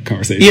stop that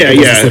conversation. Yeah.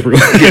 But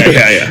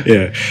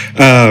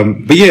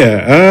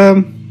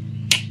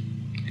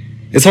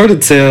it's hard to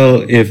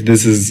tell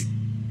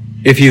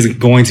if he's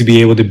going to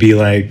be able to be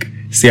like,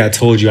 see, I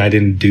told you I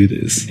didn't do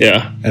this.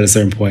 Yeah. At a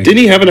certain point. Didn't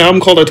he have an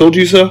album called I Told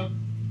You So?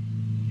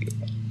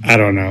 I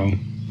don't know.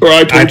 Or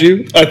I Told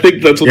You? I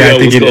think that's what the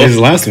album was called. His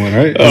last one,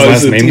 right? His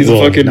last name. He's a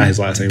fucking not his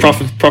last name.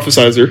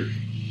 Prophesizer.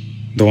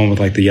 The one with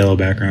like the yellow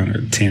background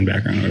or tan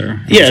background or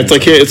whatever. Yeah,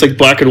 it's like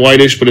black and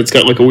whitish, but it's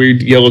got like a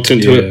weird yellow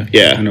tint to it.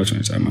 Yeah. I know what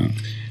you're talking about.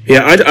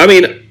 Yeah, I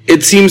mean,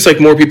 it seems like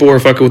more people are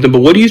fucking with him,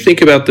 but what do you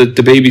think about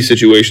the baby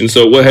situation?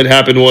 So what had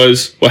happened?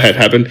 See what had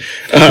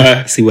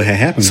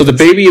happened. So the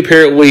baby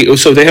apparently,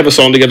 so they have a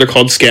song together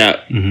called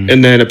Scat,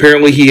 and then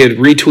apparently he had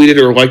retweeted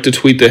or liked a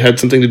tweet that had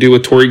something to do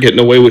with Tory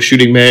getting away with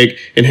shooting Meg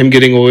and him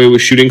getting away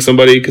with shooting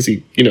somebody because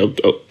he, did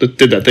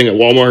that thing at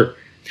Walmart.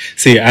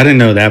 See, I didn't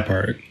know that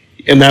part.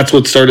 And that's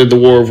what started the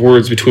war of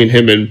words between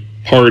him and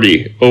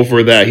Party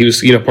over that. He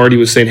was, Party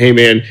was saying, hey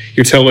man,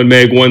 you're telling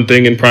Meg one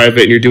thing in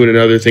private and you're doing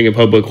another thing in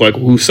public. Like,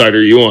 whose side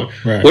are you on?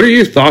 Right. What are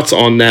your thoughts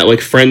on that?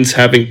 Like, friends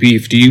having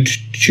beef, do you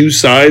choose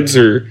sides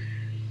or do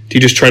you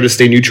just try to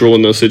stay neutral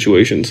in those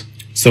situations?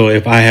 So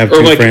if I have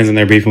two friends and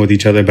they're beefing with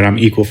each other, but I'm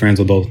equal friends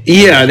with both.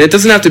 Yeah, and it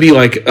doesn't have to be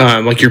like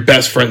your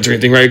best friends or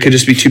anything, right? It could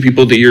just be two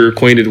people that you're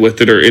acquainted with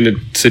that are in a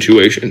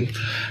situation.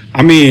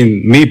 I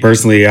mean, me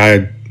personally,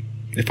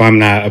 if I'm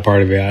not a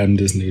part of it, I'm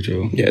just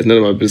neutral. Yeah, it's none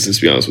of my business,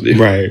 to be honest with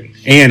you. Right.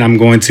 And I'm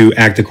going to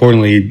act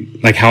accordingly,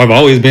 like how I've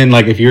always been.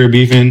 Like if you're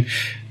beefing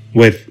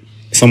with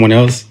someone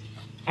else,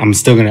 I'm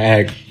still going to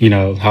act,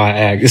 how I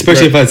act,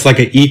 especially if it's like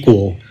an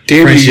equal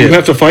friendship. You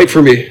have to fight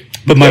for me.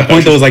 But my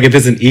point though is like if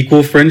it's an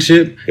equal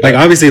friendship, like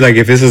obviously like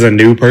if this is a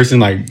new person,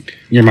 like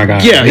you're my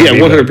guy. Yeah,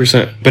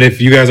 100%. But if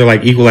you guys are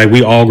like equal, like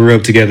we all grew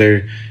up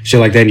together, shit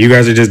like that, and you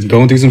guys are just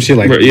going through some shit,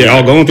 like we're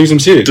all going through some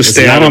shit. Just it's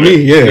stay not on me.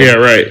 Yeah. Yeah,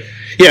 right.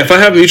 Yeah, if I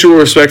have mutual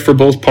respect for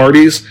both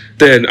parties,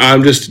 then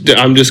I'm just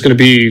going to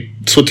be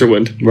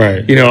Switzerland.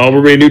 Right. I'll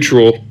remain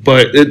neutral.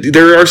 But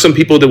there are some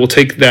people that will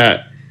take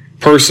that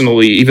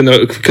personally, even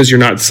though because you're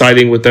not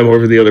siding with them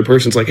over the other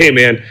person. It's like, hey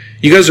man,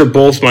 you guys are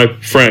both my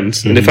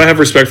friends, and if I have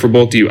respect for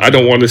both of you, I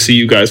don't want to see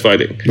you guys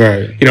fighting.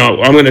 Right.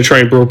 I'm going to try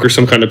and broker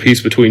some kind of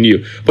peace between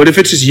you. But if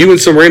it's just you and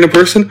some random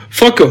person,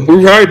 fuck them.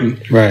 We're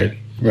riding. Right.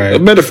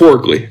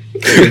 Metaphorically.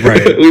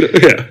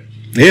 Right.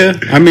 Yeah.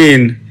 I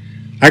mean,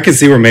 I can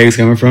see where Meg's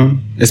coming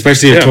from,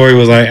 especially if Tory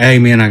was like, "Hey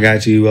man, I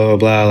got you," blah blah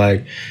blah,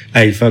 like,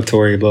 "Hey, fuck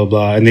Tory," blah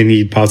blah, and then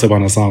he pops up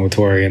on a song with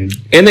Tory, and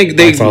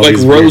they like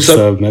rose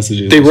up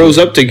messages. They rose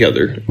up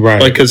together,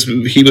 right? Like because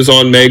he was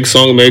on Meg's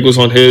song, Meg was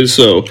on his,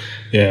 so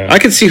yeah, I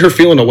can see her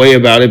feeling a way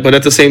about it, but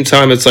at the same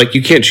time, it's like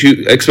you can't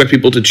expect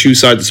people to choose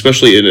sides,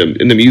 especially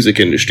in the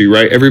music industry,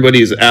 right?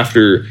 Everybody is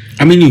after.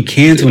 I mean, you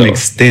can to an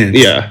extent,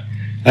 yeah.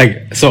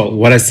 Like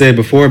what I said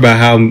before about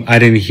how I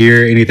didn't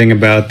hear anything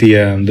about the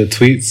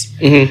tweets.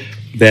 Mm-hmm.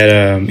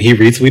 That he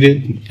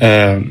retweeted,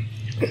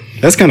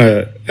 that's kind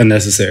of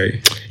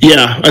unnecessary.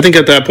 Yeah, I think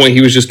at that point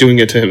he was just doing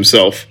it to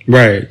himself.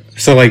 Right.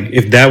 So, like,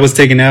 if that was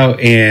taken out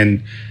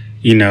and,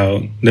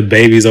 the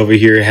baby's over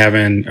here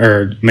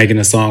making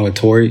a song with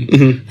Tory,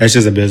 that's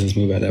just a business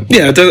move at that point.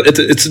 Yeah,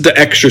 it's the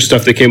extra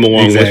stuff that came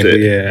along with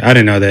it. Yeah, I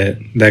didn't know that.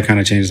 That kind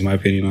of changes my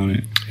opinion on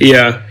it.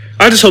 Yeah.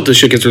 I just hope this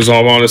shit gets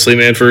resolved, honestly,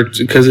 man,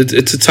 because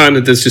it's a time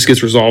that this just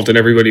gets resolved and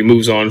everybody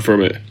moves on from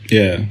it.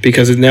 Yeah.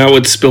 Because now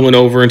it's spilling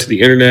over into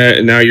the internet,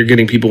 and now you're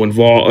getting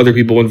other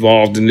people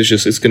involved, and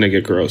it's going to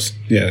get gross.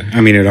 Yeah.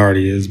 I mean, it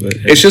already is, but...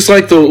 It's just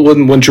like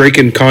when Drake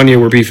and Kanye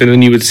were beefing,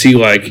 and you would see,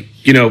 like,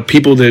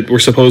 people that were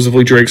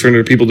supposedly Drake's friends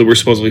or people that were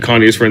supposedly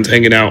Kanye's friends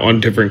hanging out on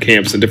different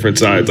camps and different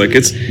sides. Like,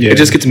 it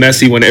just gets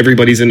messy when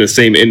everybody's in the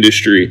same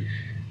industry.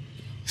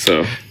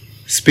 So...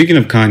 Speaking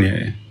of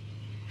Kanye...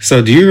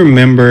 So, do you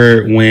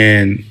remember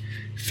when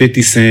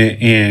 50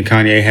 Cent and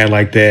Kanye had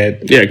like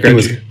that? Yeah, it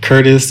was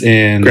Curtis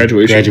and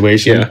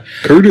Graduation. Yeah,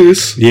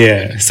 Curtis.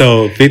 Yeah.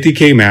 So 50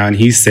 came out and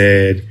he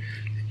said,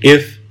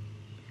 "If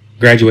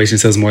Graduation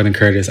sells more than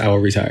Curtis, I will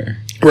retire."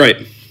 Right.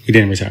 He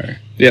didn't retire.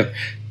 Yeah.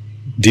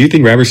 Do you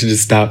think rappers should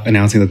just stop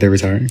announcing that they're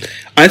retiring?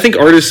 I think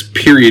artists,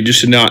 period, just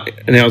should not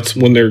announce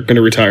when they're going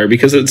to retire,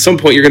 because at some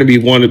point you're going to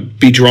want to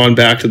be drawn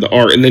back to the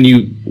art, and then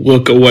you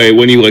look away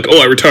when you like,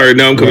 oh, I retired,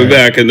 now I'm coming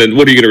back, and then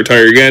what are you going to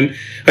retire again?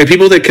 Like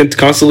people that can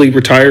constantly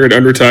retire and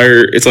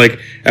unretire, it's like,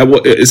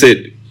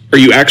 are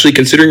you actually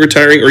considering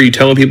retiring, or are you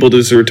telling people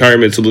this is a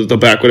retirement so that they'll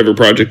back whatever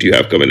project you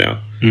have coming out?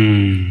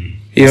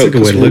 That's a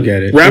good way to look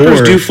at it.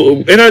 Rappers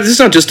and this is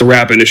not just the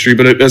rap industry,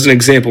 but as an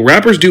example,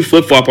 rappers do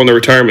flip flop on the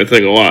retirement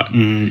thing a lot.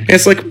 And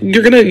it's like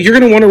you're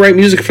gonna want to write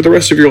music for the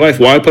rest of your life.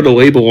 Why put a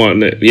label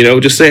on it?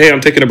 Just say, hey, I'm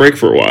taking a break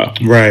for a while.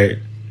 Right.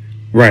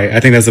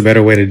 I think that's a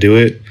better way to do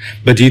it.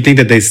 But do you think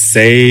that they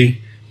say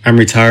I'm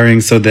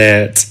retiring so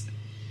that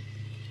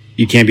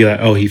you can't be like,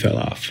 oh, he fell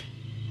off?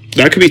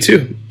 That could be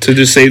too, to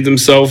just save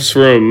themselves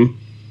from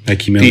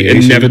like humiliation,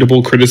 the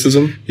inevitable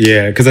criticism.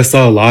 Yeah, because I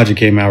saw Logic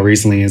came out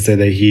recently and said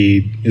that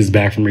he is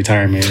back from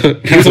retirement.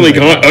 He's only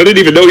gone. I didn't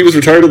even know he was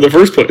retired in the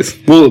first place.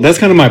 Well, that's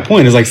kind of my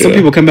point. Is like some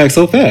people come back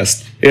so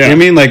fast. Yeah, you know what I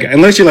mean, like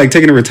unless you're like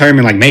taking a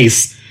retirement like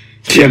Mace.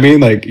 You know what I mean,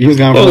 like he was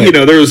gone. Well,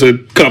 there was a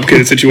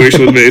complicated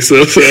situation with Mace.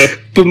 So.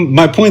 But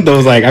my point though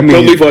is like, I mean,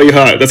 don't leave while you're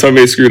hot. That's how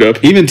Mace screwed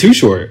up. Even Too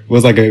Short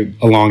was like a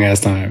long ass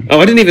time. Oh,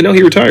 I didn't even know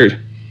he retired.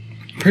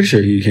 Pretty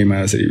sure he came out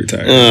and said he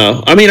retired.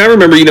 I mean, I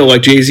remember,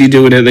 like Jay-Z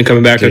doing it and then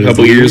coming back a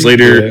couple years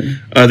later.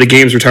 Yeah. The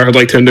Game's retired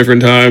like 10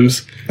 different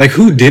times. Like,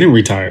 who didn't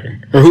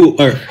retire? Or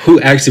who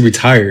actually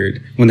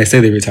retired when they say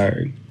they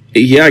retired?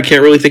 Yeah, I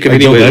can't really think of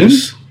anybody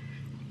else.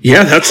 Yeah,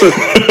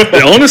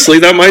 honestly,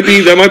 that might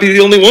be the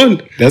only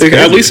one. That's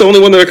at least the only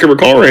one that I can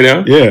recall right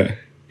now. Yeah.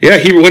 Yeah,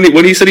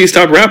 when he said he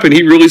stopped rapping,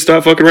 he really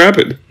stopped fucking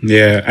rapping.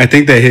 Yeah, I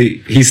think that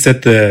he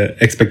set the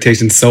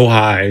expectation so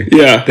high.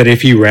 Yeah. That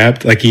if he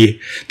rapped, like the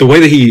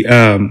way that he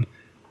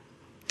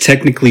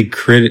technically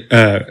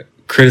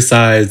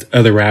criticized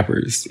other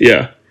rappers.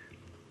 Yeah.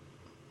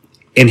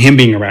 And him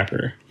being a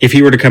rapper, if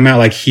he were to come out,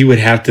 like he would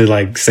have to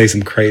like say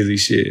some crazy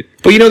shit.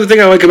 But the thing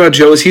I like about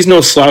Joe is he's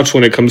no slouch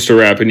when it comes to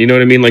rapping. You know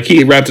what I mean? Like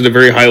he rapped at a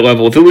very high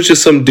level. If it was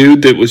just some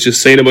dude that was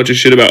just saying a bunch of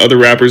shit about other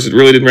rappers that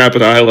really didn't rap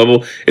at a high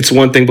level, it's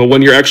one thing. But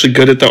when you're actually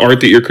good at the art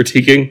that you're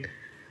critiquing,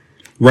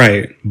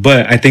 right?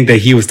 But I think that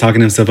he was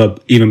talking himself up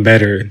even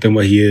better than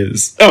what he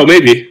is. Oh,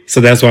 maybe.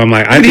 So that's why I'm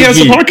like, he has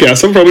a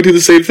podcast. I'll probably do the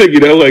same thing.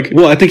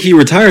 Well, I think he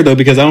retired though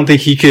because I don't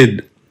think he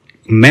could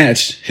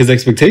match his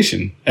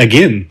expectation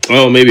again.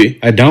 Oh, maybe.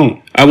 I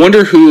don't. I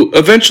wonder who.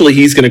 Eventually,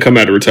 he's going to come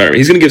out of retirement.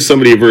 He's going to give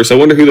somebody a verse. I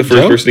wonder who the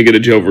first person to get a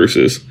Joe verse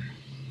is.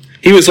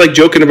 He was like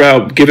joking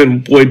about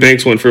giving Lloyd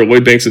Banks one for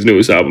Lloyd Banks'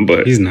 newest album,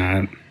 but he's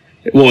not.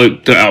 Well,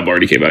 the album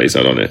already came out. He's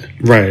not on it,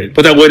 right?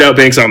 But that Lloyd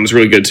Banks album is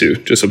really good too.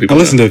 Just so people. I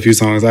listened to a few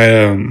songs.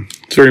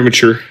 It's very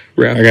mature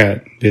rap. I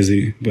got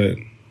busy, but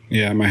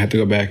yeah, I might have to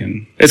go back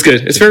and. It's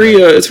good. It's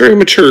very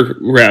mature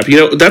rap. You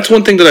know, that's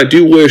one thing that I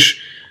do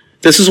wish.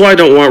 This is why I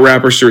don't want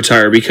rappers to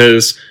retire,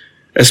 because,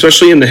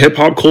 especially in the hip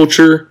hop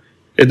culture,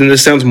 and then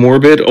this sounds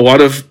morbid, a lot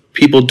of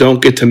people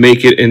don't get to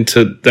make it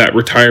into that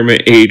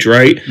retirement age,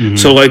 right? Mm-hmm.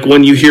 So, like,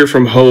 when you hear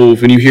from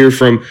Hove and you hear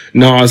from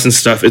Nas and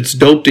stuff, it's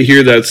dope to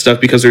hear that stuff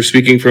because they're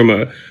speaking from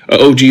a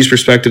OG's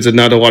perspective that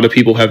not a lot of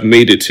people have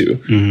made it to.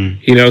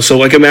 Mm-hmm. You know, so,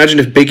 like, imagine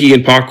if Biggie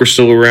and Pac were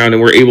still around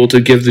and were able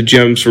to give the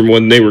gems from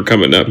when they were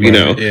coming up, you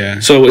know? Yeah.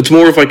 So it's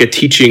more of like a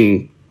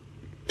teaching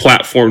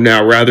platform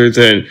now rather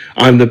than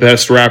I'm the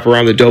best rapper,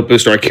 I'm the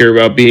dopest, or I care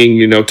about being,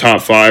 you know,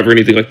 top 5 or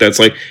anything like that. It's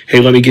like, hey,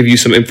 let me give you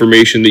some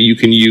information that you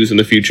can use in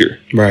the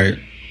future. Right.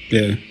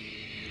 Yeah.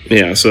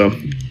 Yeah, so,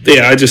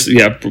 yeah,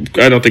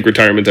 I don't think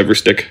retirement's ever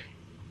stick.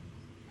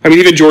 I mean,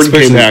 even Jordan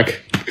came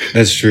back.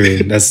 That's true.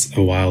 That's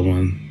a wild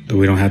one that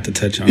we don't have to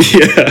touch on.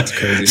 Yeah. That's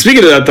crazy.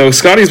 Speaking of that, though,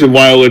 Scotty's been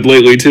wild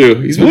lately, too.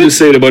 He's been just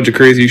saying a bunch of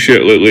crazy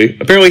shit lately.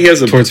 Apparently he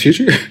has Towards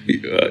Future?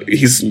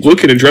 He's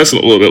looking and dressing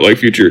a little bit like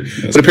Future.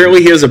 But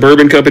apparently he has a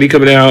bourbon company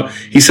coming out.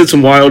 He said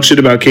some wild shit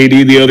about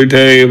KD the other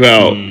day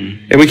about...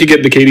 And we could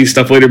get into KD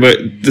stuff later, but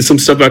there's some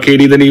stuff about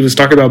KD. Then he was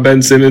talking about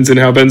Ben Simmons and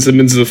how Ben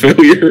Simmons is a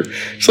failure.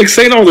 Just like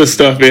saying all this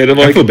stuff, man.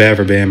 I feel bad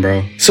for Ben,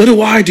 bro. So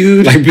do I,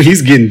 dude. Like,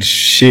 he's getting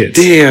shit.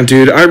 Damn,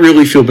 dude. I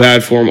really feel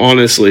bad for him,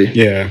 honestly.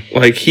 Yeah.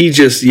 Like, he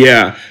just,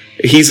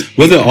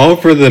 Was it all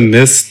for the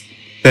missed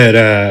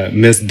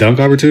dunk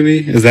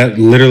opportunity? Is that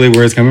literally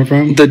where it's coming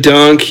from? The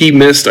dunk, he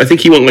missed. I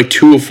think he went like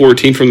 2 of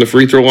 14 from the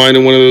free throw line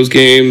in one of those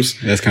games.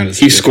 That's kind of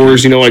He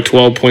scores, like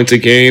 12 points a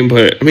game.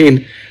 But, I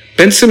mean...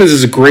 Ben Simmons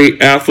is a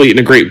great athlete and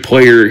a great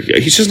player.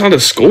 He's just not a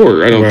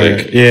scorer, I don't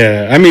think.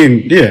 Yeah, I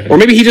mean, yeah. Or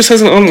maybe he just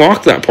hasn't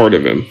unlocked that part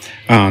of him.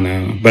 I don't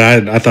know.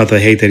 But I thought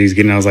the hate that he's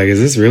getting, I was like, is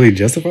this really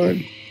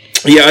justified?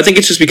 Yeah, I think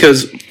it's just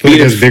because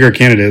there's bigger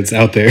candidates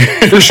out there.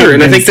 For sure.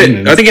 And I think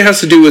it has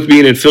to do with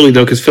being in Philly,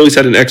 though, because Philly's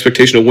had an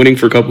expectation of winning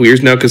for a couple of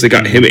years now because they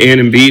got him and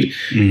Embiid,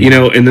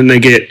 and then they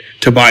get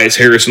Tobias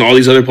Harris and all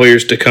these other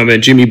players to come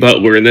in, Jimmy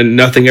Butler, and then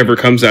nothing ever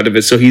comes out of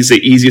it. So he's the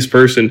easiest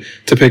person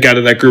to pick out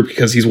of that group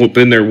because he's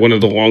been there one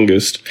of the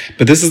longest.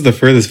 But this is the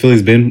furthest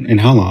Philly's been in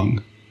how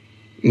long?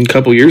 In a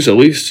couple years at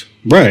least.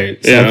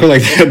 Right. So I feel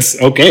like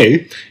that's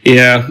okay.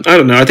 Yeah. I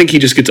don't know. I think he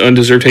just gets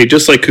undeserved hate,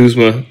 just like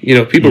Kuzma.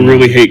 People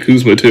really hate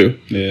Kuzma too.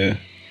 Yeah.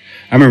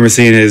 I remember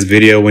seeing his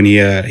video when he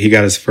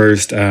got his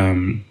first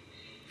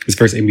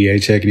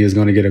NBA check and he was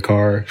going to get a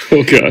car.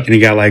 Oh, God. And he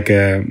got like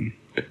I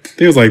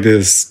think it was like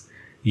this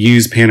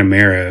used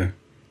Panamera,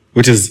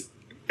 which is,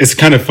 it's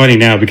kind of funny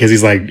now because he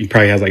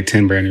probably has like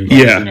 10 brand new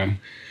cars, Yeah.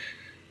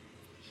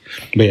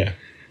 But yeah.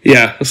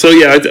 Yeah. So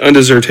yeah,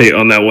 undeserved hate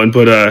on that one.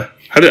 But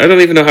I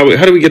don't even know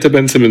how do we get to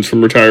Ben Simmons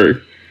from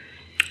retiring?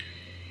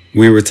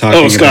 We were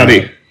talking Scotty.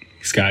 about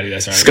Scotty,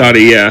 that's right.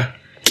 Scotty, yeah.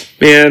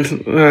 Man,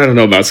 I don't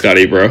know about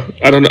Scotty, bro.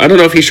 I don't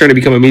know if he's trying to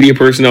become a media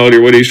personality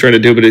or what he's trying to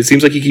do, but it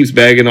seems like he keeps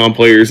bagging on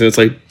players, and it's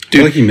like, dude, I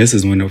feel like he missed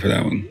his window for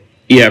that one.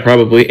 Yeah,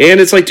 probably. And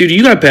it's like, dude,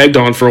 you got bagged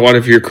on for a lot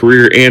of your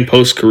career and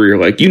post-career.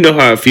 Like, you know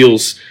how it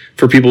feels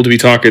for people to be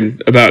talking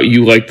about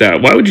you like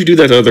that. Why would you do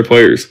that to other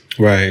players?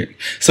 Right.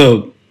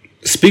 So,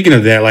 speaking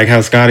of that, like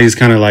how Scotty's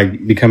kind of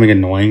like becoming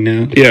annoying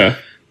now. Yeah.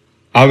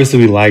 Obviously,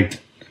 we liked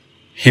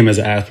him as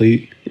an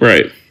athlete.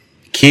 Right.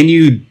 Can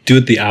you do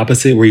it the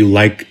opposite where you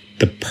like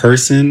the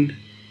person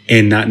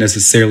and not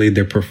necessarily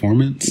their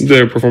performance?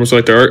 Their performance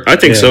like their art? I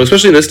think so,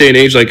 especially in this day and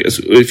age. Like,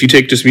 if you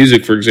take just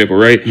music, for example,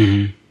 right?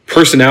 Mm-hmm.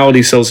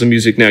 Personality sells the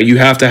music now. You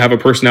have to have a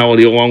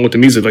personality along with the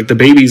music. Like, the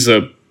Baby's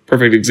a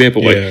perfect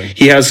example. Like,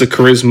 he has the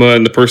charisma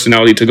and the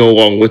personality to go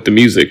along with the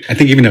music. I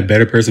think even a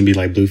better person would be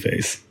like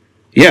Blueface.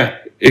 Yeah,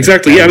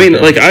 exactly. Yeah, I mean,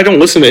 like, I don't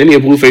listen to any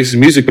of Blueface's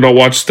music, but I'll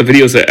watch the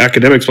videos that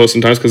academics post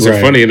sometimes because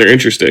they're funny and they're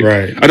interesting.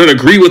 Right. I don't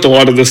agree with a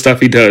lot of the stuff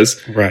he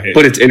does,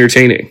 but it's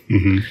entertaining.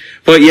 Mm-hmm.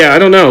 But yeah, I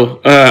don't know.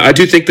 I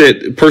do think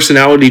that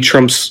personality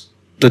trumps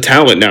the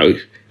talent now.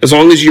 As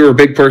long as you're a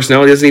big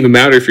personality, it doesn't even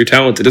matter if you're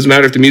talented. It doesn't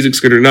matter if the music's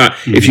good or not.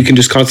 Mm-hmm. If you can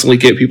just constantly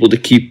get people to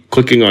keep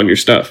clicking on your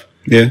stuff.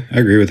 Yeah, I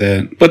agree with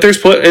that. But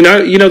there's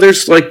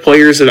like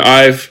players that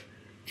I've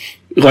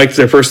liked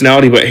their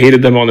personality but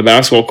hated them on the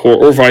basketball court,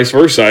 or vice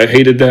versa. I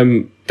hated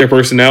their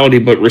personality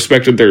but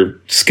respected their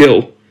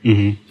skill.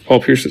 Mm-hmm.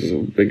 Paul Pierce is a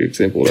big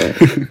example of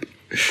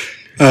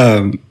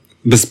that.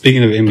 But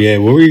speaking of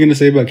NBA, what were you going to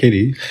say about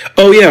KD?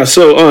 Oh yeah,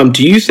 so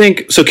do you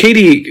think so?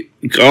 KD,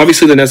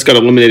 obviously the Nets got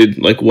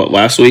eliminated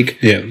last week.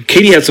 Yeah,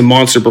 KD had some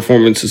monster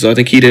performances. I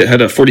think he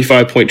had a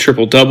 45-point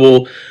triple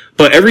double.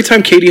 But every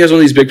time KD has one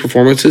of these big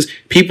performances,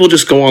 people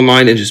just go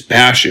online and just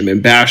bash him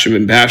and bash him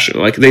and bash him.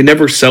 Like, they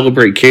never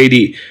celebrate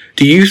KD.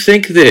 Do you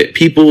think that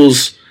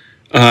people's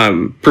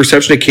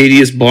perception of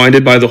KD is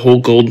blinded by the whole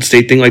Golden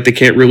State thing. Like, they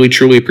can't really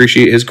truly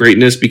appreciate his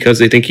greatness because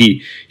they think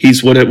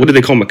he's what do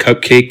they call him, a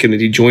cupcake, and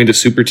that he joined a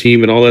super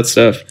team and all that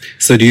stuff.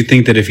 So do you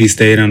think that if he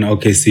stayed on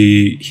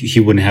OKC, he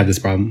wouldn't have this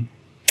problem?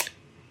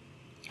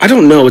 I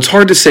don't know. It's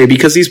hard to say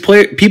because these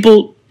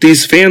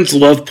fans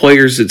love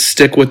players that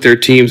stick with their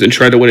teams and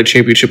try to win a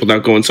championship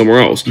without going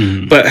somewhere else.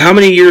 Mm-hmm. But how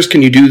many years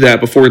can you do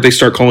that before they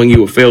start calling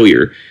you a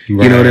failure?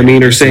 Right. You know what I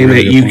mean? Or saying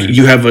that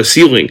you have a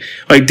ceiling.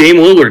 Like Dame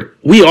Lillard.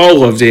 We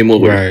all love Dame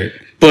Lillard. Right.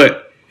 But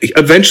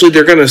eventually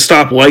they're going to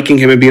stop liking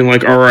him and being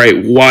like, all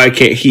right, why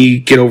can't he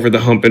get over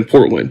the hump in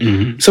Portland?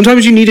 Mm-hmm.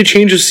 Sometimes you need a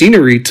change of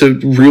scenery to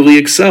really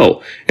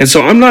excel. And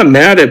so I'm not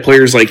mad at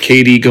players like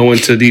KD going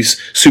to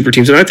these super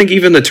teams. And I think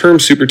even the term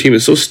super team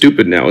is so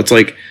stupid now. It's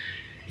like,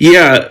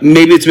 yeah,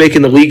 maybe it's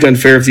making the league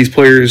unfair if these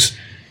players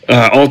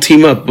all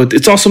team up, but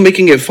it's also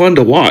making it fun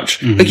to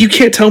watch. Mm-hmm. Like, you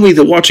can't tell me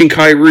that watching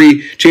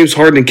Kyrie, James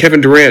Harden, and Kevin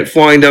Durant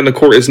flying down the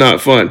court is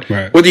not fun.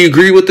 Right. Whether you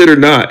agree with it or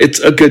not, it's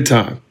a good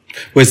time.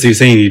 Wait, so you're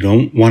saying you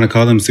don't want to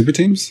call them super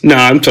teams?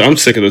 Nah, I'm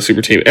sick of the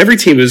super team. Every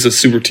team is a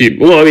super team.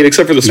 Well, I mean,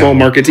 except for the small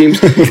market teams.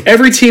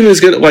 Every team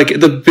is going to, like,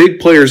 the big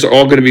players are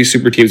all going to be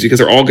super teams because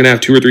they're all going to have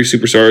 2 or 3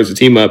 superstars to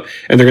team up,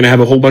 and they're going to have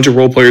a whole bunch of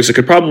role players that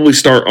could probably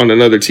start on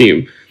another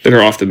team that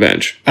are off the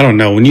bench. I don't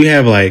know. When you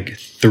have, like,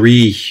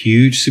 3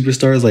 huge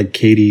superstars like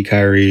KD,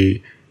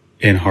 Kyrie,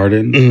 and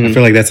Harden, mm-hmm. I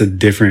feel like that's a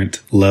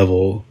different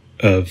level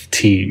of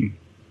team.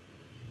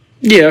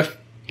 Yeah.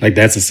 Like,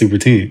 that's a super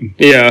team.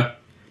 Yeah.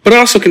 But I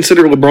also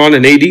consider LeBron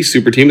and AD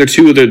super team. They're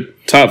 2 of the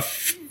top,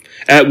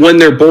 when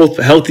they're both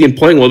healthy and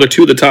playing well, they're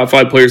 2 of the top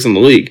 5 players in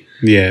the league.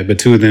 Yeah, but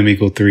 2 of them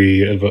equal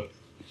 3 of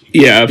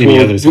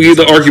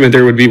the argument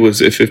there would be was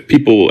if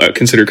people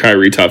consider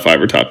Kyrie top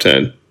 5 or top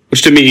 10,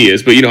 which to me he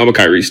is, but I'm a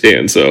Kyrie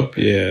stan, so.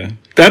 Yeah.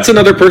 That's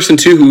another person,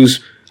 too,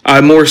 who's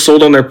I'm more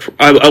sold on their.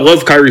 I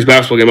love Kyrie's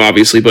basketball game,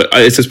 obviously, but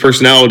it's his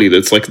personality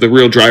that's like the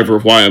real driver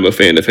of why I'm a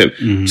fan of him.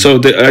 Mm-hmm. So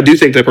I do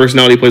think that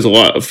personality plays a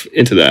lot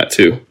into that,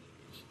 too.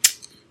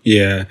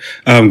 Yeah.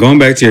 Going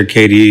back to your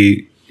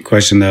KD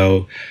question,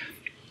 though,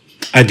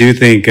 I do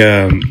think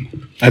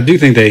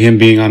that him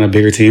being on a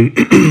bigger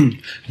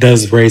team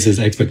does raise his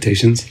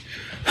expectations.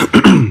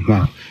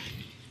 Wow.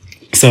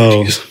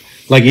 So,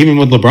 like, even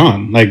with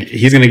LeBron, like,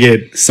 he's going to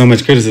get so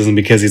much criticism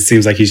because it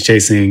seems like he's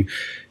chasing,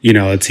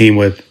 a team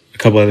with a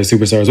couple other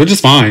superstars, which is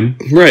fine.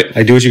 Right.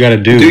 Like, do what you got to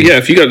do. Dude,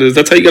 yeah,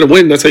 that's how you got to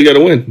win. That's how you got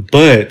to win.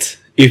 But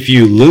if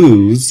you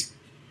lose,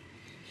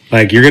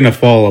 like, you're going to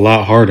fall a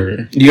lot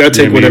harder. You got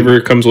to take whatever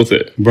comes with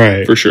it.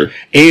 Right. For sure.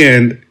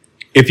 And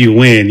if you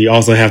win, you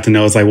also have to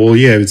know it's like, well,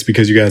 yeah, it's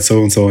because you got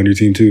so-and-so on your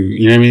team too.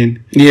 You know what I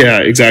mean? Yeah,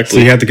 exactly.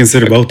 So you have to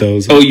consider both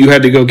those. Oh, you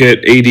had to go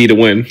get AD to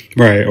win.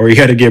 Right. Or you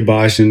had to get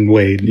Bosh and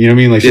Wade. You know what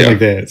I mean? Like, shit like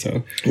that.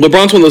 So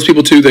LeBron's one of those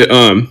people too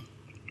that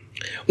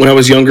when I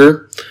was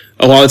younger,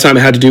 a lot of the time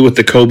it had to do with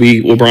the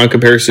Kobe-LeBron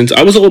comparisons.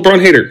 I was a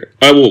LeBron hater.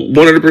 I will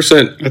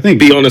 100%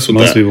 be honest with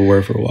that. Most people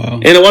were for a while.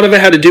 And a lot of it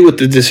had to do with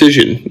the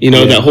decision,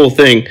 that whole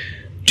thing.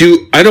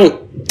 I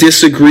don't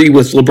disagree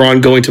with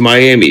LeBron going to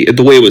Miami.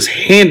 The way it was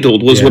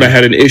handled was what I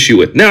had an issue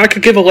with. Now, I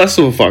could give a less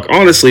of a fuck.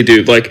 Honestly,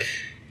 dude, like,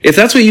 if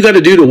that's what you got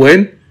to do to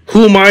win,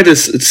 who am I to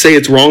say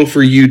it's wrong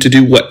for you to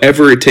do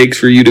whatever it takes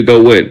for you to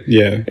go win?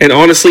 Yeah. And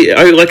honestly,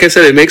 like I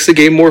said, it makes the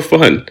game more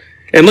fun.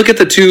 And look at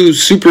the 2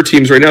 super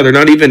teams right now. They're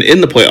not even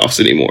in the playoffs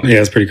anymore. Yeah,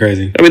 it's pretty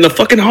crazy. I mean, the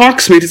fucking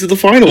Hawks made it to the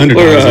finals.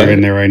 Underdogs are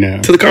in there right now.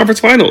 To the conference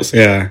finals.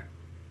 Yeah.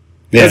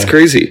 That's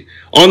crazy.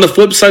 On the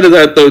flip side of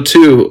that, though,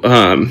 too,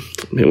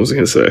 what was I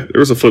going to say? There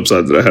was a flip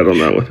side that I had on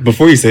that one.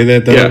 Before you say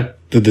that, though,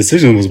 the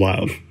decision was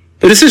wild.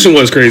 The decision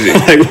was crazy.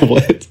 Like,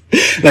 what?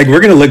 Like,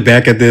 we're going to look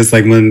back at this,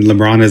 like, when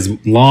LeBron is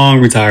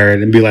long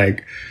retired and be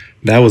like,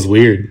 that was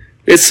weird.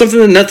 It's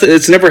something that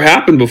it's never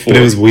happened before. But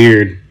it was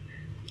weird.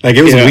 Like,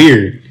 it was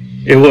weird.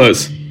 It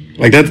was.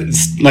 Like,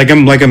 that's, like,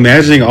 I'm, like,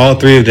 imagining all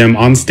 3 of them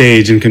on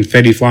stage and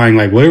confetti flying.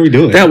 Like, what are we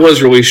doing? That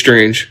was really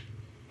strange.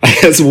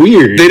 That's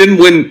weird. They didn't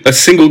win a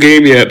single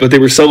game yet, but they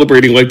were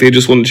celebrating like they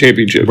just won the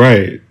championship.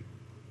 Right.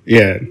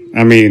 Yeah.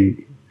 I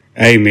mean,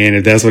 hey, man,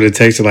 if that's what it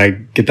takes to,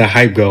 like, get the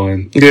hype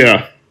going.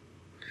 Yeah.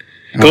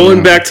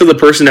 Going back to the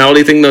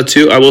personality thing, though,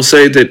 too, I will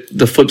say that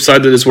the flip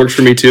side that this worked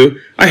for me, too,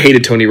 I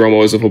hated Tony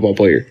Romo as a football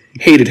player.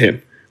 Hated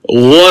him.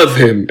 Love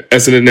him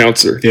as an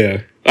announcer.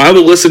 Yeah. I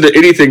would listen to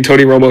anything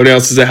Tony Romo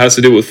announces that has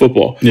to do with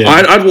football. Yeah.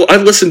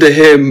 I'd listen to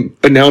him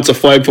announce a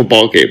flag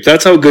football game.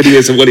 That's how good he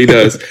is at what he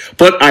does.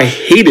 But I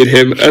hated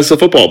him as a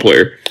football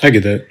player. I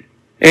get that.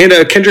 And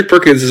Kendrick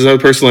Perkins is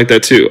another person like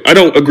that, too. I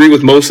don't agree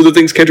with most of the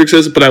things Kendrick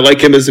says, but I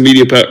like him as a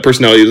media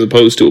personality as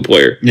opposed to a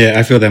player. Yeah,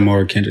 I feel that more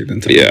with Kendrick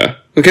than Tony. Yeah.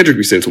 Well, Kendrick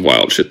be saying some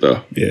wild shit,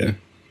 though. Yeah.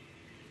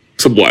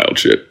 Some wild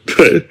shit.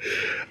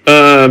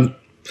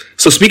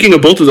 So speaking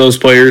of both of those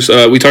players,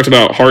 we talked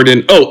about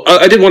Harden. Oh,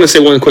 I did want to say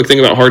one quick thing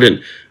about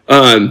Harden.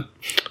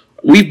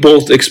 We've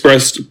both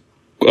expressed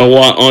a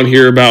lot on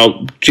here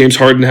about James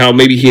Harden, how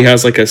maybe he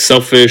has like a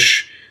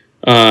selfish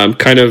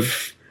kind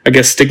of, I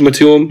guess, stigma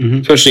to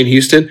him, especially in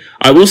Houston.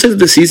 I will say that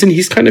this season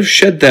he's kind of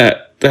shed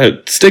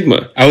that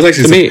stigma. I was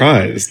actually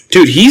surprised.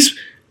 Dude,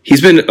 He's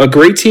been a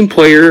great team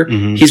player.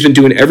 Mm-hmm. He's been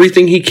doing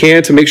everything he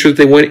can to make sure that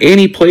they win. And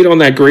he played on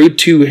that grade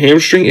 2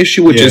 hamstring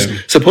issue, which is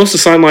supposed to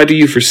sideline to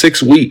you for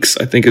 6 weeks,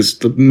 I think is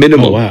the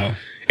minimum. Oh, wow.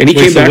 And he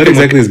came back. What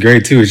exactly is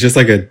grade 2? It's just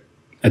like a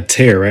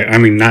tear, right? I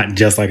mean, not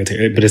just like a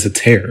tear, but it's a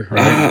tear,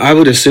 right? I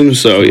would assume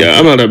so, yeah.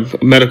 I'm not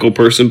a medical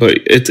person, but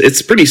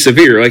it's pretty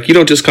severe. Like, you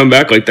don't just come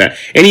back like that.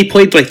 And he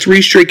played like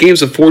 3 straight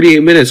games of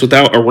 48 minutes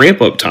without a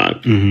ramp-up time.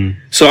 Mm-hmm.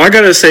 So I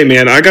got to say,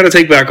 man, I got to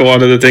take back a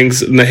lot of the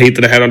things and the hate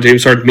that I had on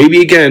James Harden.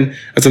 Maybe, again,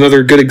 that's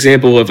another good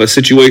example of a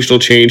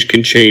situational change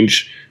can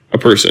change a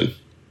person.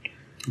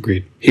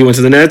 Agreed. He went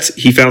to the Nets.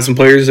 He found some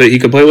players that he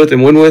could play with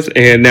and win with,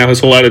 and now his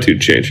whole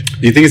attitude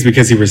changed. Do you think it's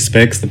because he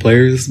respects the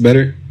players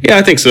better? Yeah,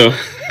 I think so.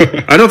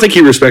 I don't think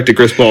he respected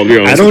Chris Paul, to be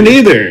honest. I don't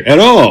either, at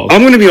all. I'm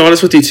going to be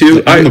honest with you,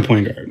 too. I'm the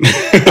point guard.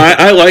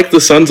 I like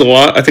the Suns a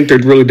lot. I think they're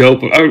really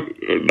dope. I'm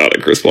not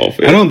a Chris Paul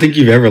fan. I don't think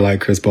you've ever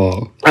liked Chris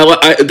Paul.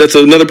 That's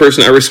another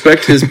person. I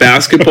respect his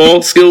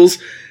basketball skills.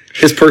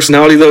 His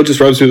personality, though, just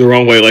rubs me the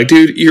wrong way. Like,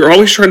 dude, you're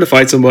always trying to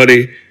fight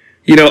somebody.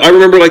 You know, I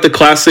remember like the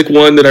classic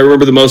one that I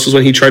remember the most was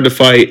when he tried to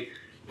fight,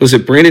 was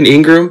it Brandon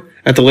Ingram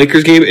at the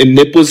Lakers game, and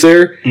Nip was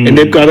there, and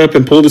Nip got up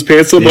and pulled his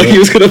pants up like he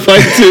was going to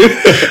fight too.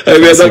 I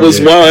mean, that was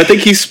wild. I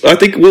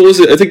think what was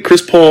it? I think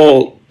Chris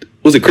Paul,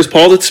 was it Chris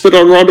Paul that spit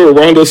on Rondo, or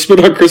Rondo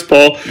spit on Chris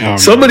Paul?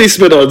 Somebody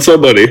spit on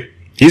somebody.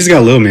 He's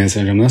got little man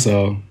syndrome, that's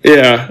all.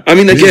 Yeah. I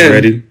mean,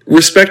 again,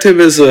 respect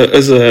him as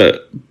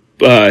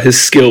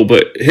his skill,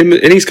 but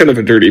and he's kind of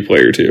a dirty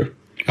player too.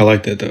 I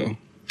like that though.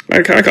 I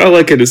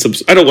like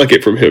it. I don't like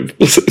it from him.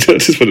 Just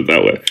put it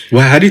that way.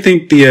 Well, how do you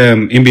think the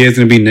NBA is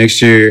going to be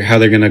next year? How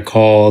they're going to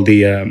call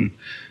the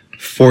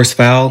force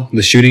foul,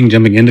 the shooting,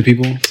 jumping into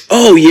people?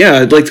 Oh, yeah.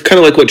 Like kind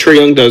of like what Trae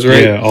Young does,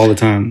 right? Yeah, all the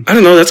time. I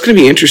don't know. That's going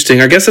to be interesting.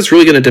 I guess that's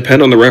really going to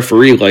depend on the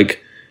referee.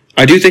 Like,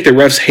 I do think the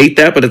refs hate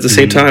that, but at the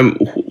same time,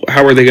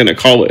 how are they going to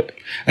call it?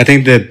 I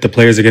think that the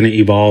players are going to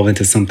evolve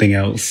into something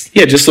else.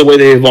 Yeah, just the way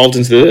they evolved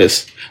into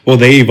this. Well,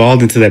 they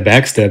evolved into that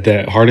backstep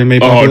that Harden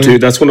made popular. Oh,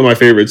 dude, that's one of my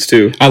favorites,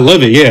 too. I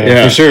love it,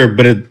 yeah. For sure.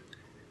 But,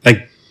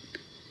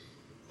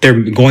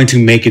 they're going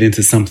to make it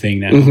into something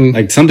now. Mm-hmm.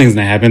 Like, something's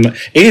going to happen.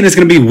 And it's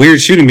going to be weird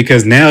shooting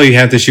because now you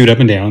have to shoot up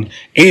and down.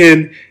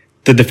 And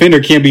the defender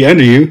can't be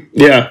under you.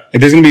 Yeah.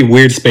 Like, there's going to be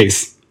weird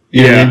space.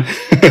 You know what I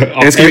mean?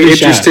 And it's going to be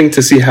interesting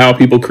to see how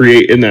people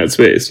create in that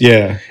space.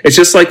 Yeah. It's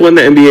just like when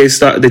the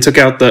NBA they took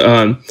out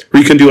the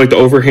where you can do like the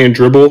overhand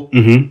dribble,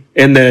 and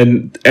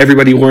then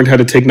everybody learned how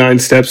to take 9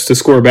 steps to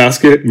score a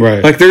basket.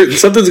 Right. Like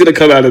something's going to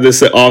come out of this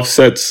that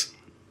offsets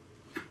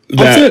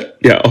that.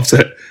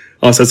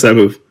 Offsets that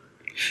move.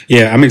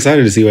 Yeah, I'm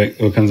excited to see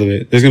what comes of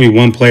it. There's going to be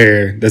one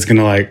player that's going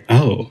to like,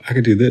 oh, I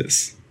could do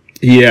this.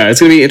 Yeah, it's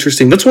going to be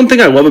interesting. That's one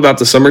thing I love about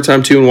the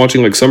summertime, too, and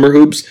watching, like, summer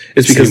hoops,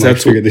 is because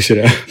that's figure this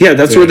shit out. Yeah,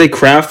 that's where they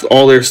craft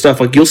all their stuff.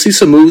 Like, you'll see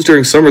some moves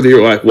during summer that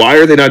you're like, why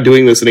are they not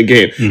doing this in a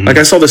game? Mm-hmm. Like,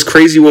 I saw this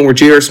crazy one where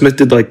J.R. Smith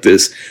did, like,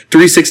 this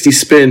 360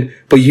 spin,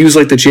 but used,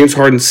 like, the James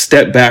Harden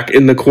step back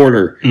in the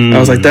corner. I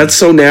was like, that's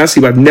so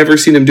nasty, but I've never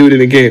seen him do it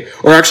in a game.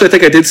 Or actually, I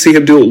think I did see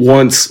him do it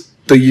once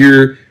the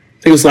year,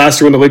 I think it was last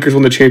year when the Lakers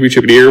won the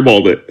championship and he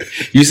airballed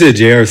it. You said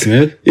J.R.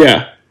 Smith?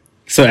 Yeah.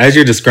 So as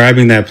you're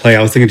describing that play,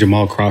 I was thinking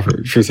Jamal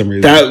Crawford for some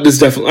reason. That is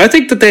definitely. I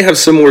think that they have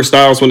similar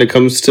styles when it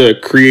comes to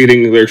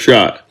creating their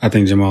shot. I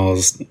think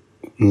Jamal's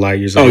light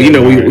years. Oh, we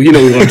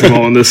love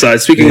Jamal on this side.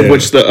 Speaking of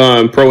which,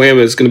 the Pro-Am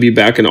is going to be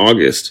back in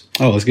August.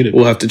 Oh, let's get it.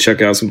 We'll have to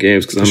check out some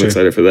games because I'm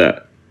excited for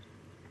that.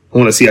 I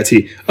want to see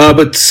IT.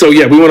 But so,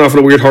 yeah, we went off on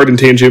a weird Harden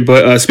tangent.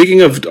 But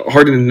speaking of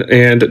Harden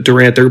and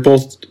Durant, they're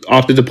both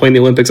opted to play in the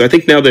Olympics. I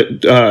think now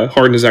that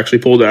Harden has actually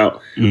pulled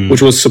out,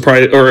 which was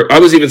surprised, or I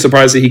was even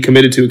surprised that he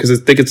committed to it because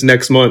I think it's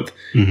next month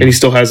and he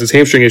still has his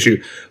hamstring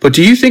issue. But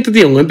do you think that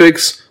the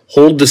Olympics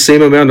hold the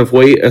same amount of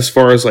weight as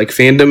far as like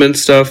fandom and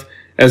stuff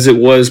as it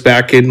was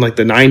back in like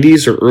the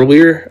 90s or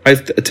earlier?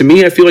 To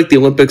me, I feel like the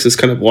Olympics has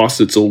kind of lost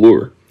its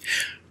allure.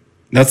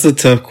 That's a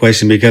tough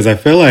question because I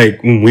feel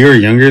like when we were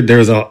younger, there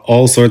was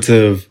all sorts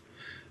of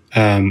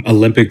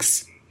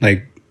Olympics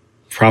like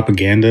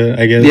propaganda,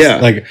 I guess. Yeah.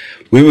 Like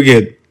we would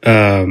get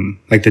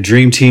like the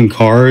Dream Team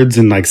cards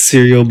and like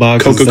cereal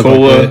boxes,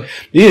 Coca-Cola. Stuff like that.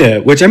 Yeah,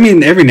 which I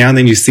mean, every now and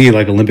then you see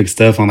like Olympic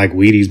stuff on like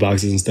Wheaties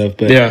boxes and stuff.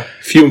 But yeah,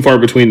 few and far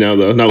between now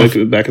though, not like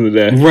back in the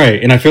day.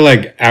 Right, and I feel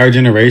like our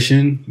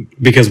generation,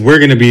 because we're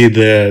gonna be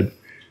the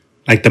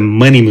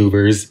money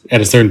movers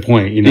at a certain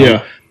point, you know.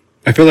 Yeah.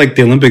 I feel like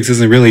the Olympics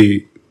isn't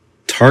really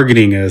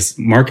targeting us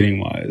marketing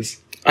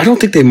wise. I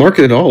don't think they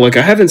market at all. Like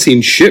I haven't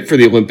seen shit for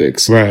the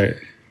Olympics. Right.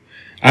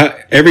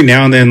 Every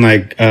now and then,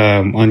 like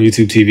on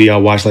YouTube TV,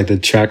 I'll watch like the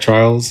track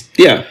trials.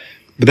 Yeah.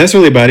 But that's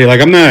really about it.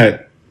 Like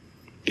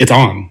it's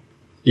on.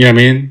 You know what I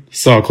mean?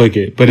 So I'll click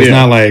it. But it's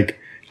not like,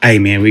 hey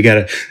man,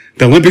 the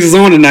Olympics is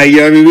on tonight. You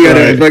know what I mean? We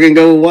gotta fucking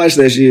go watch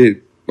that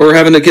shit. Or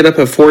having to get up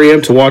at 4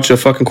 a.m. to watch a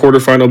fucking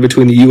quarterfinal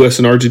between the U.S.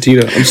 and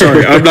Argentina. I'm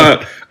sorry.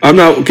 I'm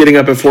not getting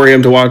up at 4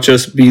 a.m. to watch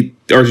us beat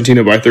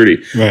Argentina by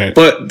 30. Right.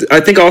 But I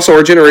think also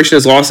our generation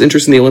has lost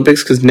interest in the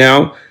Olympics because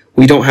now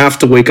we don't have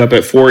to wake up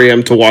at 4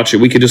 a.m. to watch it.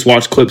 We could just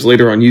watch clips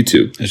later on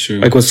YouTube. That's true.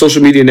 Like with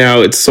social media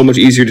now, it's so much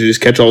easier to just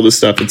catch all this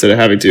stuff instead of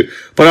having to.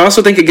 But I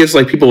also think it gives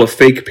like people a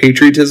fake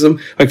patriotism.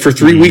 Like for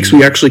 3 weeks,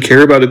 we actually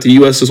care about if the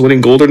U.S. is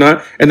winning gold or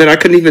not. And then I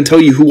couldn't even tell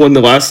you who won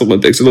the last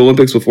Olympics or the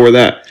Olympics before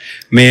that.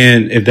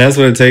 Man, if that's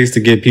what it takes to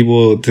get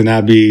people to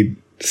not be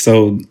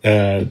so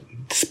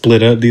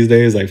split up these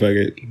days, like fuck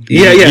it.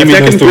 Yeah. If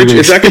that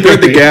could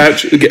bridge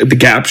the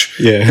gap,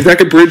 Yeah. If that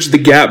could bridge the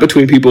gap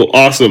between people,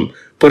 awesome.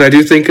 But I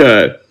do think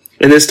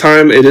in this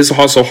time, it is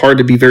also hard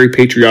to be very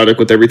patriotic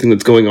with everything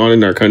that's going on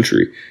in our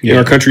country. Yeah.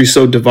 Our country is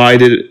so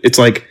divided. It's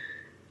like,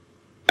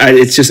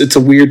 it's a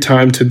weird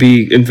time to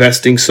be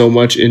investing so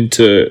much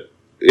into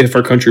if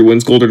our country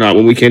wins gold or not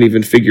when we can't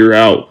even figure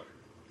out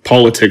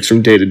politics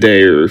from day to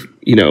day or,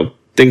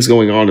 things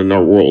going on in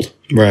our world.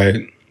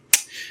 Right.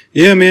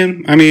 Yeah,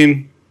 man. I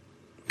mean,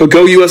 but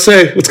go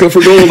USA. Let's go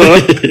for gold,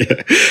 huh?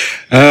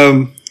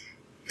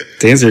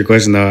 To answer your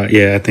question, though,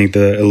 yeah, I think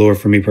the allure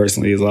for me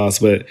personally is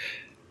lost. But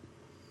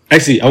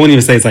actually, I wouldn't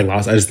even say it's like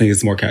lost. I just think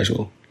it's more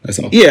casual. That's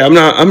all. Yeah, I'm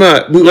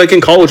not. Like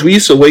in college, we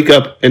used to wake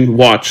up and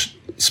watch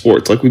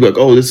sports. Like we'd be like,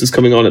 oh, this is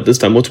coming on at this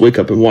time. Let's wake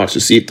up and watch to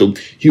see if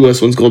the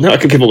U.S. wins gold. Now I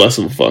could give a less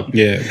of a fuck.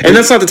 Yeah. And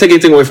that's not to take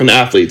anything away from the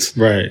athletes.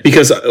 Right.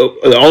 Because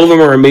all of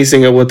them are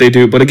amazing at what they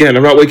do. But again,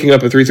 I'm not waking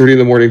up at 3:30 in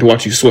the morning to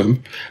watch you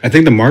swim. I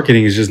think the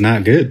marketing is just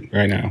not good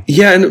right now.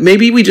 Yeah, and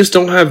maybe we just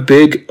don't have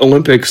big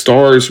Olympic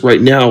stars right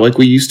now like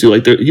we used to.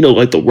 Like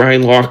like the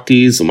Ryan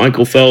Lochte's, the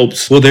Michael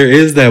Phelps. Well, there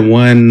is that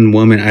one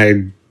woman,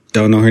 I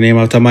don't know her name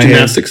off the top of my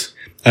Gymnastics.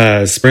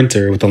 head.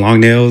 Sprinter with the long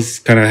nails,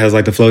 kind of has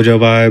like the FloJo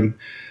vibe.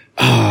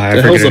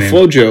 The hell's a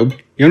FloJo? You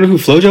don't know who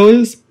FloJo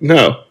is?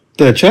 No.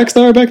 The track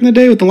star back in the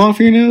day with the long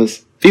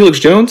fingernails? Felix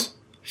Jones?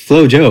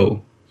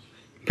 FloJo.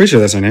 Pretty sure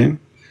that's her name.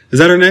 Is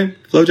that her name?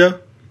 FloJo?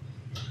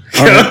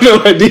 I have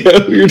no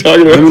idea who you're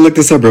talking about. Let me look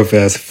this up real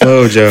fast.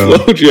 FloJo.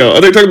 FloJo.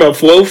 Are they talking about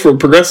Flo from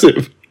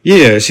Progressive?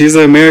 Yeah, she's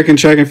an American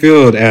track and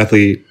field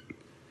athlete.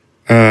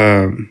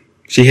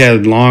 She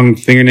had long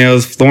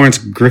fingernails. Florence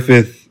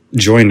Griffith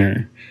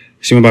Joyner.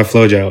 She went by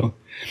FloJo.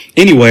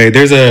 Anyway,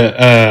 there's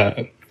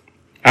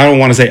I don't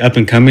want to say up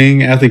and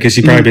coming athlete because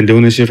she's probably been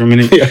doing this shit for a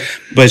minute. Yeah.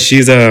 But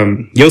she's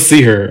you'll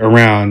see her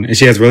around and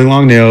she has really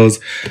long nails.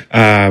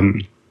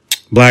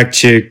 Black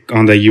chick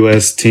on the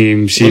US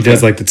team. She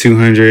does like the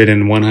 200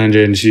 and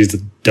 100 and she's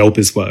dope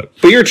as fuck.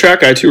 But you're a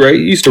track guy too, right?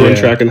 You used to run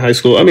track in high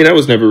school. I mean, I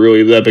was never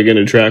really that big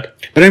into track.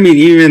 But I mean,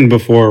 even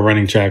before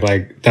running track,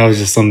 like that was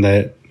just something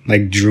that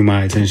like drew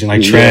my attention.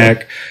 Like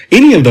track,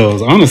 any of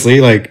those,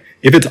 honestly, like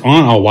if it's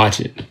on, I'll watch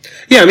it.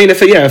 Yeah, I mean,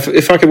 if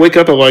I could wake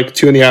up at like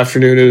 2 PM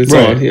and it's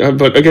on. Yeah,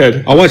 but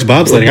again, I'll watch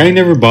bobsledding. I ain't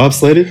never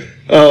bobsledded.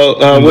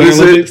 What is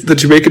it? The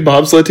Jamaican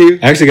bobsled team?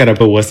 I actually got to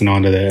put Weston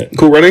onto that.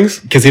 Cool Runnings?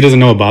 Because he doesn't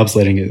know what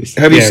bobsledding is.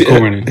 Have you seen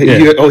Cool Runnings?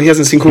 He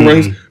hasn't seen Cool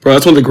Runnings? Bro,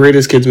 that's one of the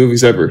greatest kids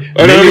movies ever.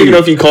 I don't even know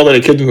if you call that a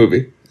kids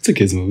movie. It's a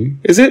kids movie.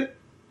 Is it?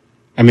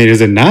 I mean,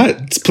 is it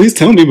not? Please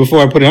tell me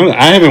before I put it on.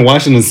 I haven't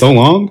watched it in so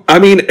long. I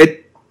mean,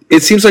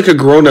 it seems like a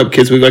grown-up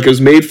kids movie. Like, it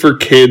was made for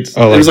kids. It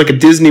was like a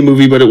Disney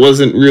movie, but it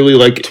wasn't really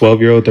like...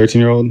 12-year-old,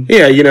 13-year-old?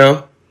 Yeah,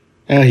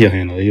 he'll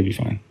handle it. He'll be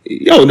fine.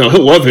 Oh, no,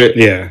 he'll love it.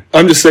 Yeah.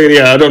 I'm just saying,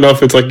 I don't know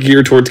if it's like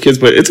geared towards kids,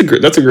 but that's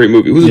a great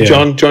movie. Was it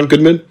John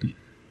Goodman?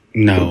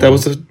 No. That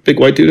was the big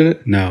white dude in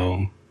it?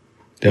 No.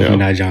 Definitely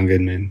not John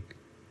Goodman.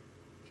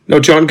 No,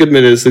 John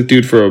Goodman is the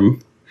dude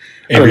from...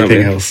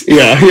 Everything else.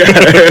 Yeah.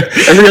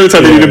 Every other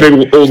time they need a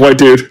big old white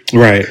dude.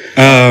 Right.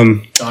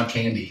 John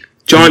Candy.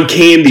 John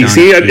Candy.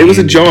 See, it was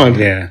a John.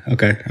 Yeah.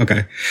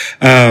 Okay.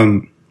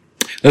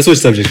 Let's switch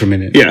subjects for a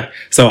minute. Yeah.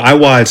 So I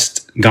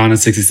watched Gone in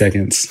 60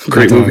 Seconds.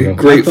 Great movie.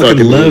 Great I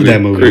fucking love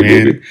that movie, Great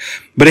man. movie.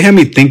 But it had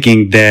me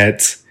thinking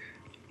that,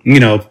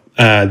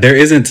 there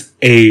isn't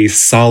a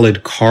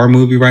solid car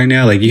movie right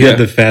now. Like you have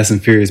the Fast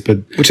and Furious, but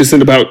which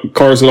isn't about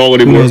cars at all who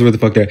anymore. knows where the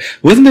fuck they're.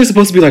 Wasn't there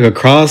supposed to be like a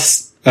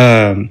cross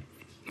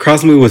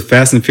movie with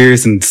Fast and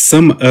Furious and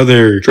some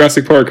other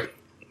Jurassic Park?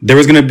 There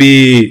was gonna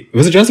be.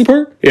 Was it Jurassic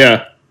Park?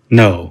 Yeah.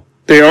 No.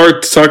 They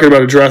are talking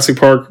about a Jurassic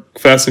Park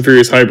Fast and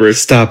Furious hybrid.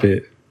 Stop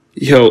it.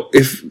 Yo,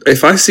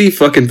 if I see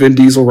fucking Vin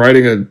Diesel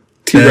riding a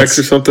T-Rex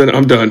or something,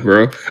 I'm done,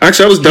 bro.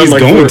 Actually, I was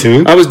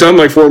done I was done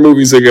like 4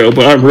 movies ago,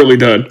 but I'm really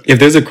done. If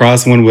there's a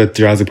cross one with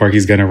Jurassic Park,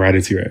 he's gonna ride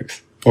a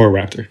T-Rex or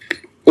a raptor.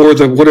 Or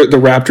the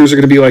Raptors are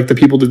going to be like the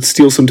people that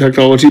steal some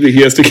technology that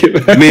he has to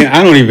get back. Man,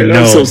 I don't even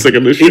know. I'm so sick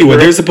of this shit. Anyway,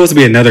 bro. there's supposed to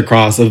be another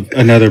cross of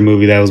another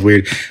movie that was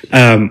weird.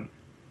 But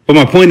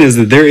my point is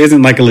that there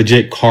isn't like a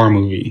legit car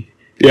movie.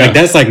 Yeah. Like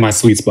that's like my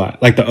sweet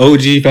spot. Like the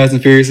OG Fast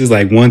and Furious is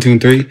like 1, 2, and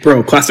 3.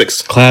 Bro,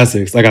 classics.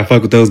 Like I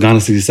fuck with those. Gone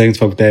in 60 Seconds,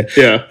 fuck with that.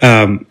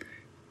 Yeah.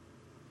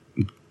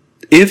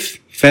 If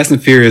Fast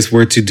and Furious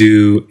were to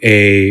do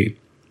a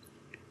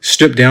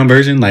stripped down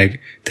version,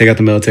 like take out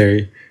the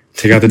military,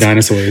 take out the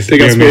dinosaurs,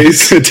 take out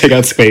space, take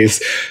out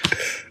space,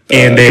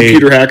 and they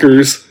computer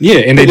hackers,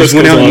 and they just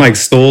went out and like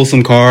stole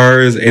some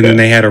cars, and then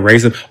they had a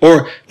race of.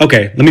 Or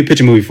okay, let me pitch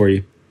a movie for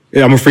you.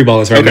 I'm gonna freeball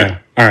this right now.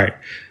 All right,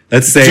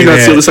 let's say. Do you not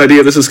steal this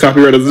idea? This is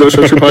copyright of the No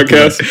Structure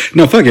Podcast.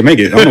 No, fuck it, make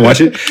it. I'm gonna watch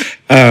it.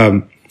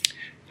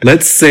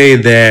 Let's say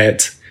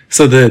that.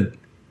 So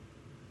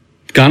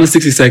Gone in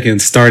 60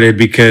 Seconds started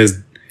because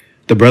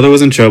the brother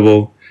was in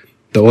trouble.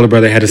 The older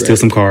brother had to steal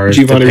some cars.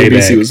 Giovanni to pay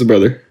Ribisi back. was the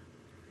brother.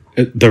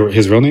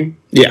 His real name?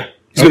 Yeah.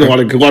 He's been in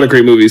a lot of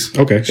great movies.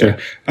 Okay, sure.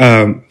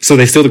 So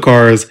they steal the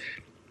cars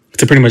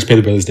to pretty much pay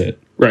the brother's debt.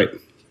 Right.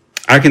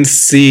 I can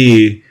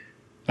see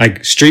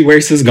like street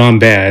races gone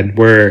bad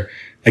where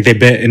like they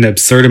bet an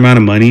absurd amount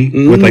of money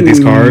with like these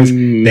cars.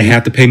 They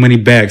have to pay money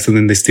back, so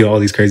then they steal all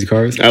these crazy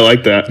cars. I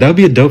like that. That would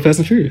be a dope Fast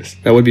and Furious.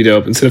 That would be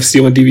dope. Instead of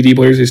stealing DVD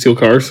players, they steal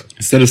cars.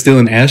 Instead of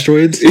stealing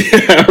asteroids.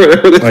 Yeah,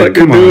 whatever they Like,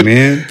 come on,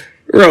 man.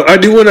 Bro, I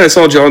knew when I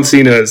saw John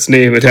Cena's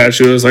name attached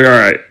to it, I was like, all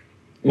right.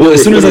 Well,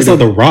 as soon as I saw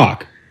The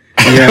Rock,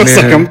 yeah, I was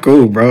man. like, I'm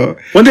cool, bro.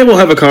 One day we'll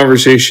have a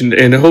conversation,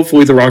 and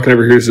hopefully The Rock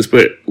never hears this,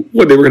 but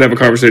one day we're going to have a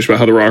conversation about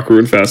how The Rock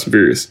ruined Fast and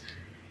Furious.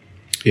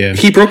 Yeah.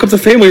 He broke up the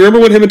family. Remember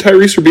when him and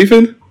Tyrese were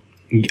beefing?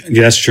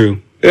 Yeah, that's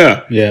true.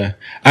 Yeah. Yeah.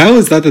 I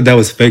always thought that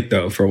was fake,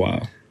 though, for a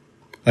while.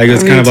 Like, it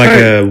was kind of like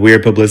a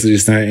weird publicity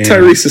stunt. And,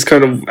 Tyrese is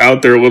kind of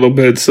out there a little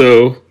bit,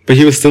 so... But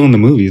he was still in the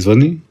movies,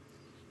 wasn't he?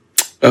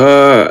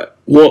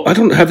 Well, I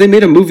don't... Have they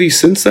made a movie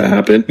since that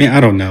happened? Yeah, I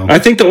don't know. I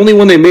think the only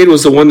one they made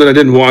was the one that I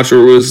didn't watch,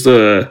 or it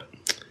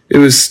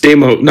was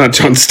Stamos, not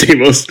John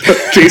Stamos,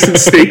 Jason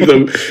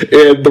Statham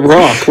and The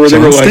Rock, where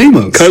John they were like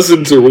Stamos.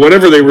 cousins or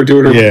whatever they were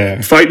doing, or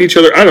Yeah. fighting each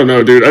other. I don't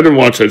know, dude. I didn't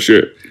watch that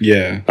shit.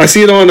 Yeah. I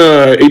see it on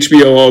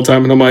HBO all the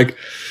time, and I'm like,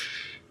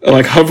 I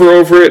like hover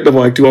over it, and I'm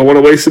like, do I want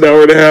to waste an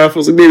hour and a half? I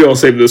was like, maybe I'll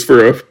save this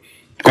for a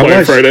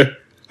Quiet Friday.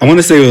 I want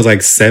to say it was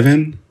like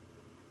 7.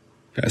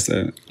 Past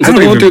that. Is that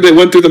the one they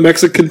went through the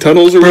Mexican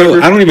tunnels or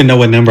whatever? I don't even know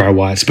what number I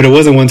watched, but it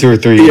wasn't 1, 2, or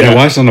 3. Yeah. And I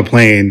watched it on a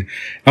plane.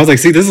 I was like,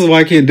 see, this is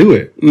why I can't do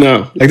it.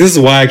 No. Like, this is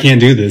why I can't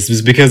do this.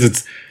 It's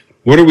because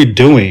what are we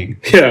doing?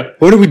 Yeah.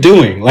 What are we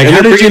doing? Like, And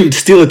how they're did you bringing-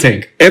 steal a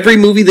tank? Every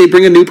movie, they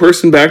bring a new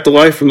person back to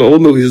life from the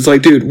old movies. It's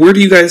like, dude, where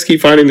do you guys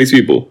keep finding these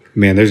people?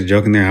 Man, there's a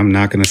joke in there. I'm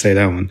not going to say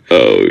that one.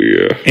 Oh,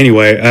 yeah.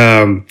 Anyway,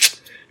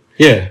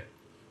 yeah.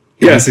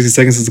 Yeah. 60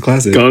 Seconds is a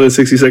classic. Gone in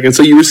 60 Seconds.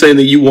 So you were saying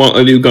that you want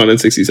a new Gone in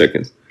 60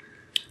 Seconds.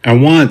 I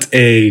want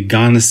a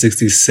Gone in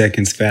 60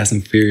 Seconds Fast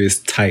and Furious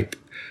type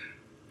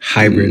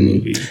hybrid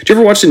movie. Did you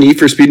ever watch the Need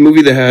for Speed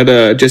movie that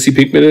had Jesse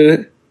Pinkman in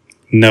it?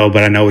 No,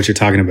 but I know what you're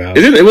talking about.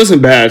 It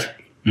wasn't bad.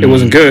 It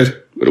wasn't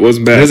good, but it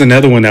wasn't bad. There's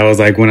another one that was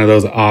like one of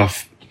those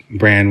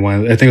off-brand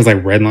ones. I think it was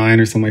like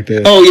Redline or something like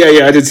that. Oh,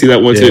 yeah, I did see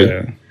that one Yeah.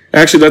 too.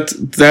 Actually,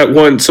 that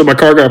one, so my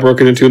car got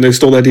broken into and they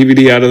stole that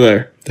DVD out of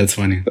there. That's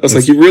funny. I was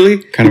like, you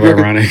really? kind of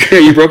ironic. Yeah,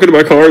 you broke into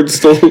my car and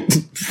stole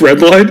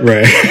Redline?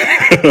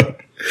 Right.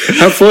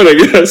 Have fun, I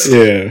guess.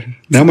 Yeah.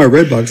 Now my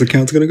Redbox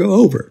account's going to go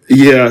over.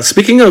 Yeah.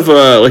 Speaking of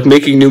like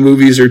making new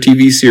movies or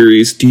TV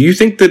series, do you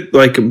think that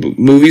like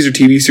movies or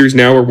TV series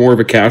now are more of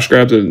a cash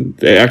grab than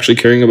they actually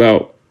caring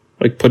about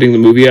like putting the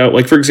movie out?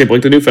 Like, for example,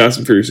 like the new Fast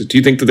and Furious. Do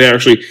you think that they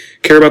actually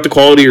care about the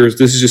quality, or is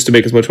this just to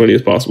make as much money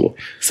as possible?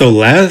 So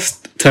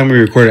last time we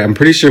recorded, I'm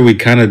pretty sure we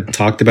kind of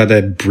talked about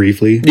that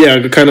briefly.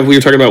 Yeah, kind of. We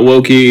were talking about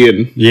Loki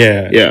and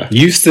Yeah.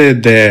 You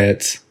said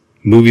that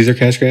movies are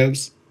cash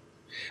grabs?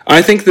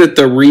 I think that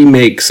the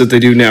remakes that they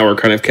do now are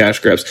kind of cash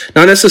grabs.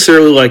 Not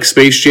necessarily like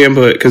Space Jam,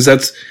 but because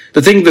that's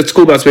the thing that's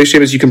cool about Space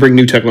Jam is you can bring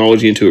new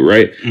technology into it,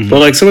 right? Mm-hmm.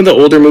 But like some of the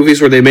older movies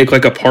where they make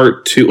like a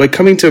part 2, like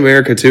Coming to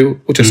America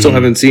 2, which I still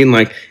haven't seen,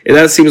 like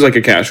that seems like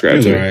a cash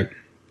grab. Right.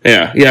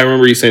 Yeah, I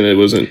remember you saying that it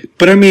wasn't.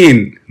 But I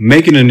mean,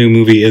 making a new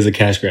movie is a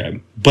cash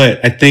grab. But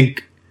I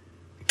think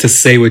to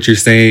say what you're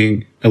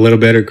saying a little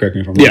better, correct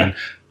me if I'm wrong.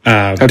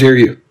 Yeah. How dare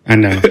you? I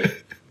know.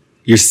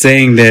 You're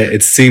saying that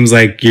it seems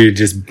like you're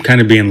just kind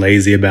of being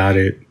lazy about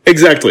it.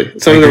 Exactly.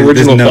 It's not like an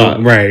original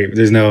thought. Right.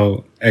 There's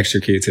no extra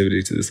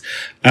creativity to this.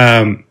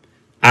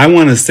 I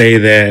want to say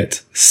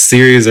that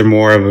series are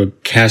more of a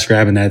cash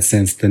grab in that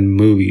sense than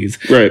movies.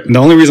 Right. And the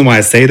only reason why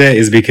I say that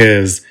is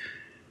because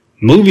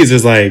movies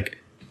is like,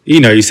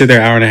 you sit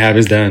there, hour and a half,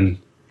 it's done.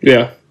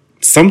 Yeah.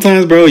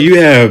 Sometimes, bro,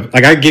 you have,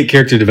 like, I get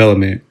character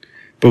development,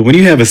 but when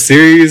you have a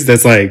series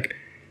that's like,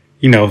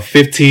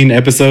 15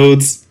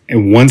 episodes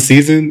in one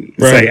season,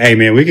 it's like, hey,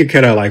 man, we could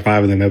cut out like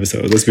 5 of them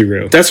episodes. Let's be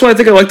real. That's why I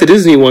think I like the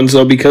Disney ones,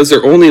 though, because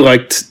they're only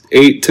like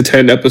 8 to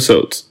 10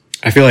 episodes.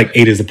 I feel like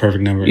 8 is the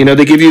perfect number.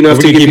 They give you enough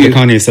to keep the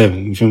Kanye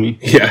 7. You feel me?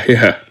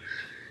 Yeah.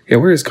 Yeah,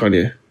 where is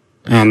Kanye?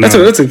 No. That's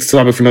a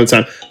topic for another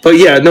time. But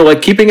yeah, no,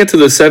 like keeping it to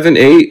the 7,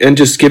 8 and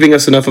just giving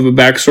us enough of a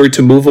backstory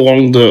to move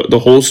along the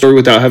whole story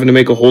without having to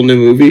make a whole new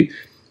movie.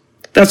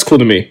 That's cool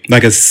to me.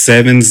 Like a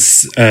 7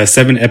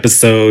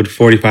 episode,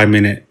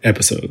 45-minute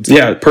episodes.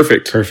 Yeah,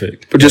 perfect.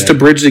 But just to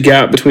bridge the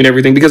gap between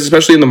everything, because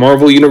especially in the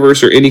Marvel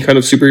universe or any kind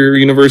of superhero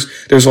universe,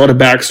 there's a lot of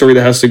backstory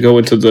that has to go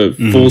into the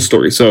full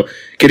story. So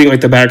getting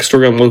like the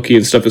backstory on Loki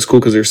and stuff is cool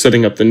because they're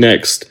setting up the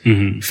next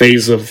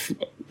phase of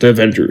the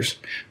Avengers.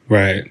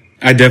 Right.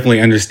 I definitely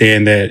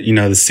understand that,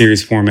 the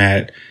series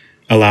format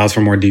allows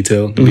for more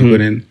detail to be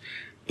put in.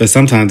 But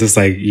sometimes it's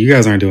like, you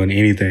guys aren't doing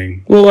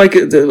anything. Well, like,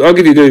 I'll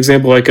give you a good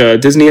example. Like,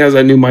 Disney has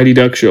that new Mighty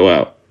Ducks show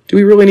out. Do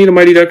we really need a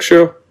Mighty Ducks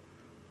show?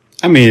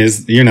 I mean,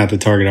 you're not the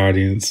target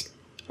audience.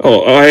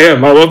 Oh, I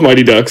am. I love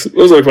Mighty Ducks.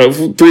 Those are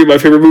like 3 of my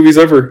favorite movies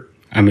ever.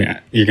 I mean,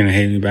 you're going to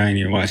hate me buying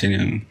you watching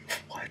them.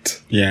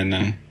 What? Yeah,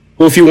 no.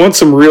 Well, if you want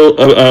some real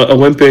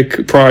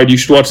Olympic pride, you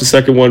should watch the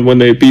second one when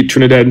they beat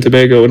Trinidad and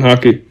Tobago in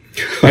hockey.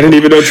 I didn't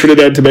even know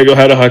Trinidad and Tobago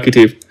had a hockey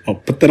team. I'll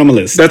put that on my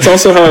list. That's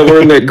also how I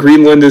learned that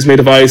Greenland is made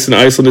of ice and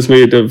Iceland is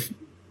made of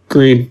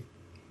green.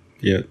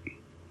 Yeah.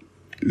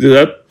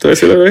 Did I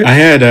say that right? I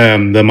had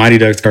the Mighty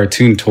Ducks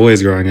cartoon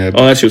toys growing up.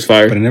 Oh, that shit was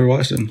fire. But I never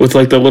watched them. With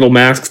like the little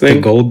mask thing?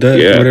 The gold duck?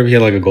 Yeah. Whatever. He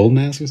had like a gold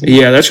mask or something?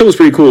 Yeah, that show was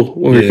pretty cool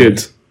when we were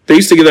kids. They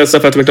used to give that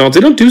stuff out to McDonald's.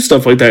 They don't do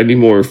stuff like that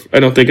anymore.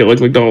 I don't think at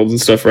like McDonald's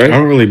and stuff, right? I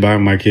don't really buy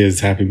my kids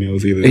Happy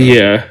Meals either. Though.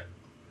 Yeah.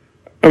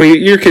 I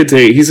mean, your kid's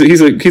 8. He's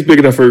big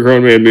enough for a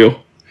grown man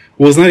meal.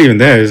 Well, it's not even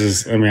that. It's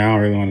just, I mean, I don't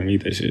really want to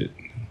eat that shit.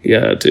 Yeah,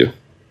 that too.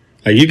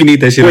 Like, you can eat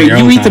that shit on your own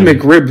time. Wait, you eat the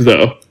McRib,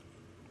 though?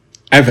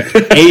 I've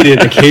ate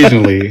it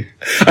occasionally.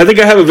 I think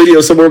I have a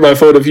video somewhere on my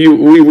phone of you.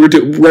 We were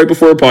right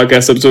before a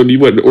podcast episode, and you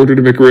went and ordered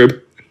a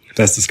McRib.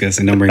 That's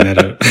disgusting. Don't bring that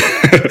up.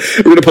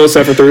 We're going to post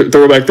that for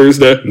Throwback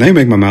Thursday. Now you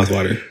make my mouth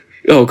water.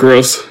 Oh,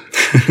 gross.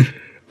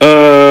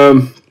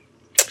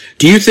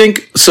 Do you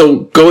think, so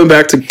going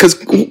back to,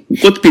 because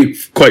let's be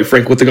quite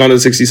frank with the Gone in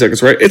 60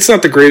 Seconds, right? It's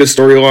not the greatest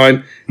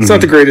storyline. It's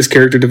not the greatest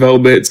character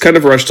development. It's kind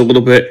of rushed a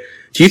little bit.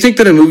 Do you think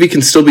that a movie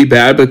can still be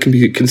bad but can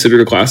be considered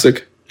a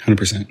classic?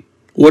 100%.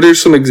 What are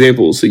some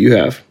examples that you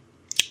have?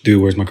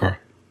 Dude, Where's My Car?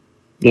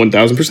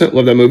 1000%.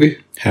 Love that movie.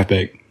 Half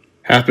Baked.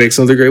 Half Baked's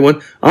another great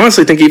one. I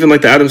honestly think even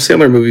like the Adam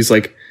Sandler movies,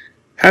 like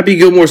Happy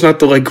Gilmore's not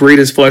the like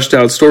greatest fleshed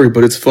out story,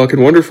 but it's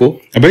fucking wonderful.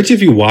 I bet you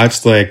if you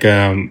watched like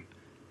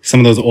some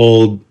of those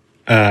old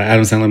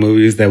Adam Sandler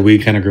movies that we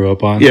kind of grew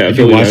up on, if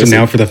you watch them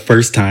now for the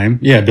first time,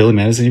 Billy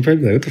Madison, you're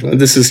probably like, what the fuck?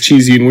 This is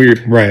cheesy and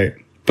weird. Right.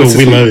 But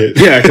we love it.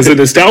 Yeah, because the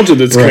nostalgia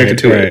that's connected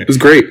to it. It was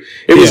great.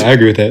 I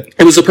agree with that.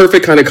 It was a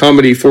perfect kind of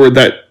comedy for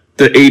the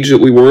age that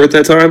we were at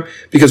that time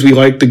because we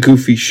liked the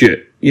goofy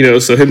shit. You know,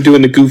 so him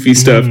doing the goofy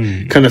stuff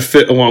kind of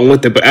fit along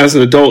with it. But as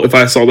an adult, if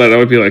I saw that, I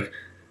would be like,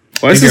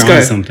 why is this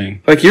guy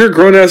something? Like, you're a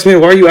grown ass man.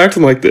 Why are you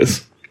acting like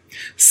this?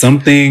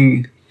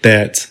 Something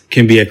that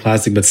can be a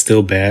classic but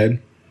still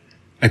bad.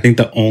 I think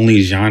the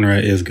only genre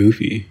is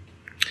goofy,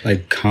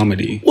 like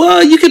comedy.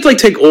 Well, you could like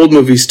take old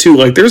movies too.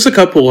 Like, there's a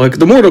couple like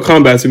the Mortal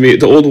Kombat to me.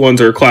 The old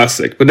ones are a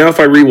classic. But now if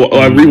I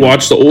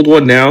rewatch the old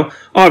one now,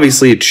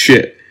 obviously it's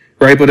shit.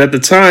 Right, but at the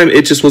time,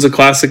 it just was a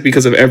classic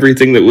because of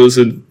everything that was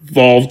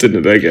involved in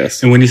it, I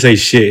guess. And when you say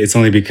shit, it's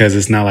only because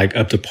it's not like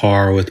up to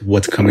par with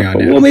what's coming out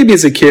now. Well, maybe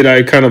as a kid,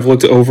 I kind of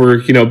looked over,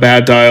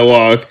 bad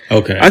dialogue.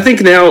 Okay. I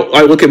think now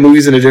I look at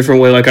movies in a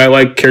different way. Like, I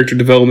like character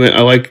development.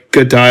 I like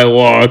good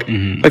dialogue.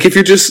 Mm-hmm. Like, if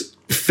you're just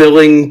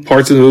filling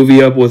parts of the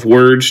movie up with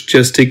words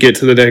just to get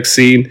to the next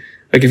scene,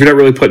 like, if you're not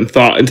really putting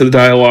thought into the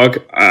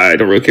dialogue, I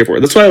don't really care for it.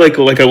 That's why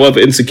I love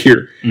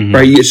Insecure,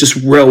 right? It's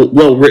just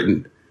well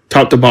written,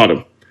 top to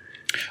bottom.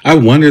 I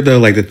wonder though,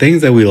 like the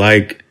things that we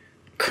like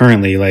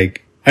currently,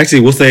 like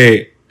actually we'll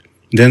say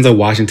Denzel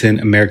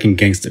Washington, American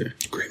Gangster.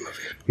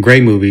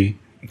 Great movie.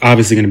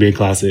 Obviously going to be a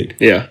classic.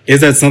 Yeah.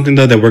 Is that something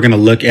though that we're going to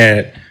look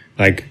at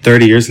like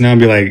 30 years from now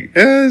and be like,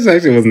 this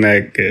actually wasn't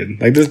that good.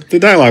 Like the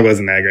dialogue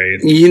wasn't that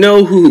great. You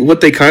know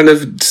what they kind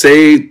of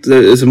say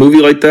is a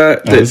movie like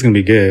that? Oh, it's going to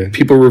be good.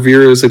 People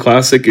revere as a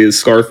classic is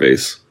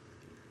Scarface.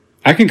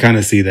 I can kind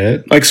of see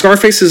that. Like,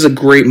 Scarface is a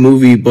great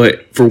movie,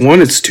 but for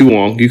one, it's too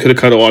long. You could have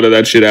cut a lot of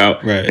that shit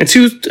out. Right. And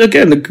two,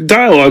 again, the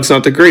dialogue's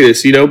not the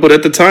greatest, but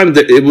at the time,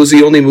 it was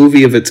the only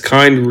movie of its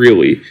kind,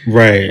 really.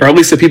 Right. Or at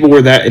least the people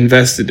were that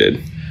invested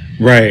in.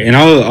 Right. And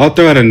I'll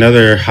throw out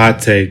another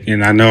hot take,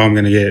 and I know I'm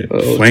going to get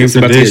flames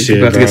for this shit,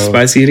 about to get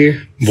spicy in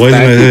here? Boys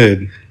in the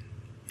Hood.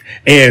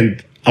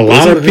 And a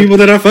lot of people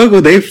that I fuck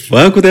with, they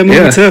fuck with that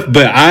movie tough,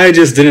 but I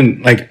just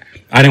didn't,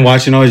 I didn't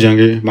watch it when I was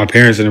younger. My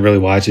parents didn't really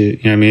watch it,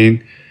 you know what I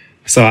mean?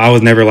 So I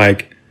was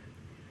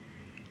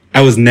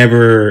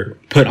never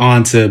put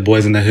on to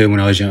Boys in the Hood when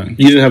I was young.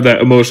 You didn't have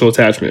that emotional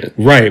attachment.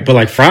 Right.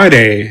 But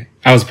Friday,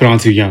 I was put on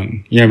too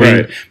young. You know what I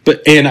mean?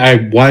 And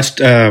I watched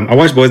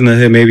Boys in the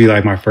Hood maybe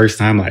my first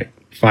time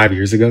 5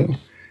 years ago.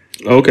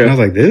 Okay. And I was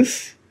like,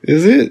 this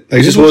is it?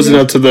 It just wasn't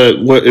up to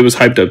what it was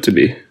hyped up to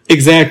be.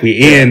 Exactly.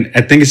 Yeah. And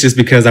I think it's just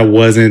because I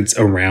wasn't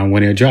around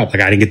when it dropped.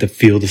 I didn't get to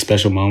feel the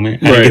special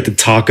moment. I didn't get to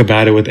talk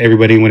about it with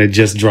everybody when it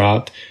just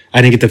dropped.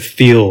 I didn't get to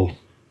feel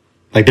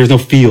there's no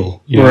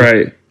feel,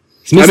 Right.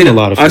 It's missing a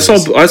lot of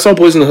feels. I saw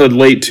Boys in the Hood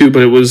late too,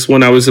 but it was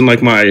when I was in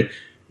my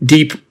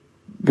deep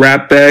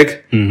rap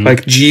bag,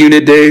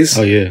 G-Unit days.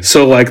 Oh yeah.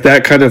 So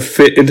that kind of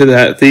fit into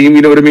that theme,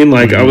 you know what I mean?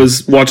 I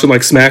was watching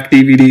Smack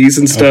DVDs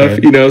and stuff,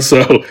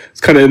 so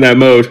it's kind of in that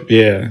mode.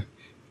 Yeah.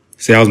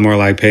 See, I was more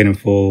Paid in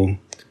Full.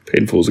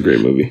 Paid in Full is a great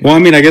movie. Well, I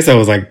mean, I guess that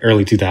was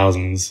early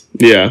 2000s.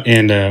 Yeah.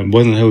 And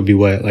Boys in the Hood would be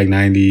what,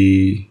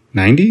 90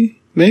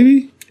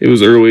 maybe? It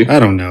was early. I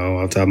don't know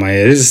off the top of my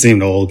head. It just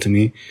seemed old to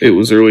me. It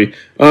was early.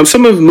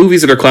 Some of the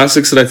movies that are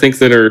classics that I think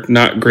that are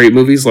not great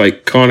movies,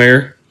 like Con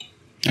Air.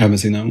 I haven't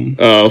seen that one.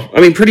 I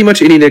mean, pretty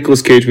much any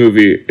Nicolas Cage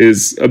movie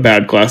is a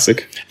bad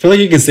classic. I feel like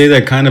you can say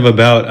that kind of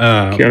about...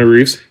 Keanu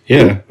Reeves?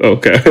 Yeah. Oh,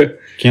 okay.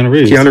 Keanu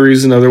Reeves. Keanu Reeves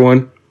is another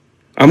one.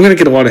 I'm going to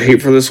get a lot of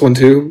hate for this one,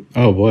 too.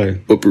 Oh,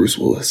 boy. But Bruce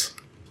Willis.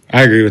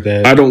 I agree with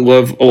that. I don't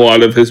love a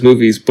lot of his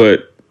movies,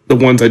 but the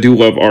ones I do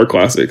love are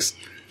classics.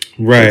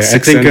 Right. Like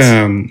Sixth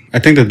Sense. I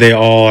think that they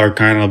all are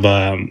kind of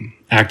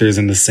actors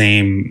in the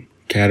same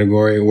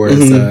category where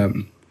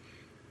it's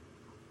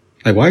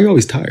like, why are you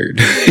always tired?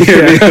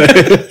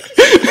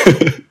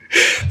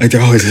 Like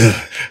they're always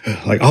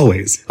like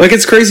always. Like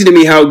it's crazy to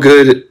me how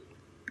good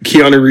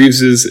Keanu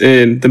Reeves is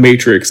in The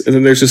Matrix, and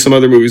then there's just some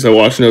other movies I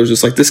watched and I was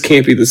just like, this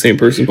can't be the same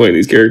person playing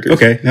these characters.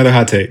 Okay, another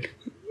hot take.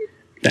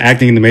 The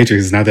acting in The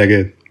Matrix is not that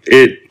good.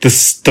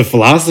 The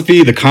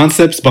philosophy, the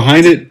concepts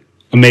behind it,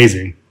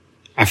 amazing.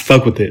 I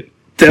fuck with it.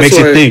 Makes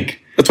you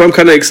think. That's why I'm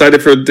kind of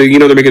excited for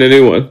they're making a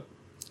new one.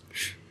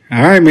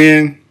 All right,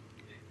 man.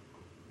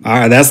 All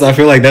right, I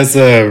feel like that's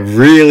a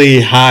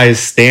really high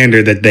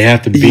standard that they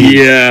have to be.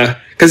 Yeah,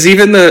 because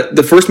even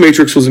the first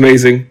Matrix was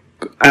amazing,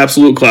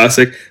 absolute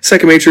classic.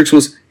 Second Matrix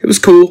was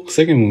cool.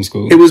 Second one was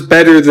cool. It was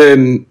better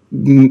than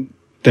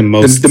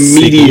most the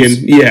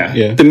median.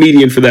 Yeah, the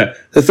median for that.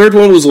 The third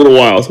one was a little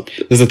wild.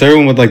 There's the third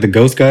one with like the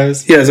ghost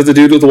guys. Yeah, is that the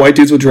dude with the white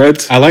dudes with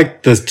dreads? I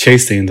like the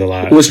chase scenes a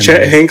lot. Was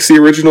Chet Hanks the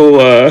original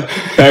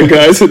bad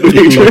guys in the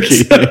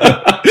Matrix?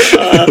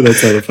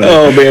 That's sort of funny.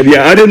 Oh man,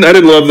 yeah, I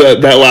didn't love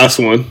that last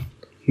one.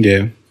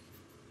 Yeah.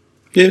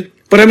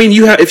 But I mean,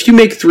 if you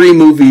make 3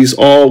 movies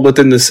all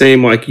within the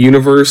same like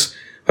universe,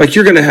 like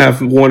you're gonna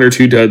have 1 or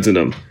 2 duds in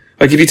them.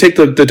 Like if you take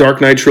the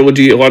Dark Knight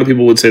trilogy, a lot of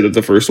people would say that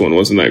the first one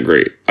wasn't that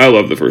great. I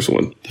love the first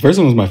one. The first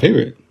one was my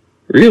favorite.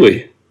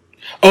 Really?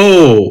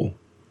 Oh,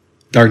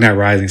 Dark Knight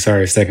Rising.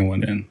 Sorry, second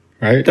one then.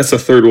 Right? That's the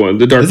third one.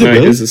 The Dark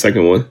Knight is the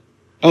second one.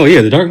 Oh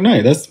yeah, the Dark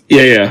Knight. That's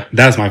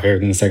my favorite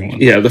than the second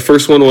one. Yeah, the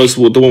first one was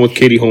the one with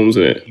Katie Holmes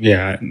in it.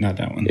 Yeah, not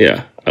that one.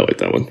 Yeah, I like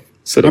that one.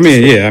 So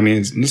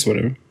it's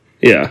whatever.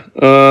 Yeah.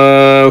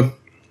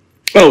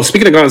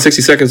 Speaking of Gone in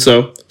 60 Seconds,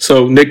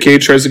 so Nick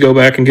Cage tries to go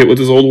back and get with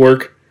his old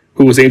work.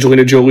 Who was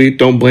Angelina Jolie?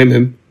 Don't blame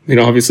him. I mean,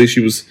 obviously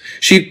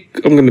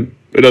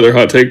another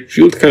hot take.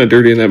 She looked kind of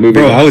dirty in that movie.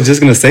 Bro, I was just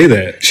gonna say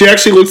that. She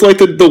actually looks like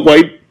the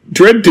white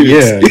dread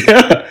dudes.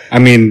 Yeah. I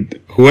mean,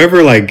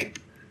 whoever like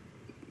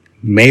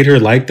made her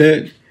like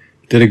that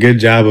did a good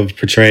job of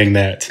portraying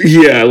that.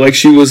 Yeah, like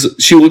she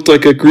looked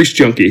like a grease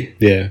junkie.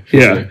 Yeah.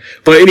 Sure.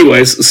 But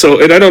anyways,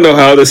 and I don't know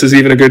how this is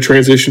even a good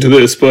transition to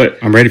this, but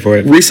I'm ready for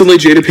it. Recently,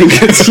 Jada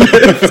Pinkett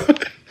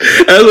Smith.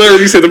 I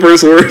already said the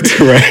first word.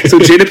 Right. So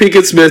Jada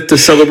Pinkett Smith, to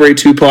celebrate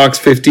Tupac's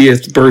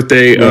 50th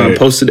birthday,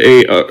 posted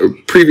a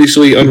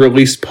previously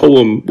unreleased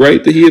poem,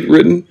 right, that he had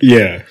written.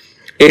 Yeah.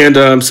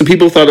 And some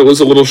people thought it was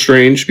a little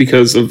strange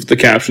because of the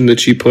caption that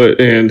she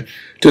put, and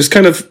just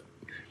kind of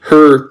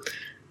her,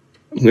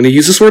 I'm going to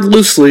use this word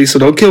loosely, so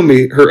don't kill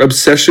me, her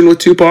obsession with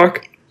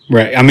Tupac.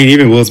 Right. I mean,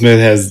 even Will Smith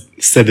has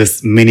said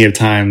this many of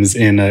times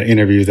in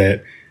interviews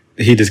that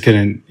he just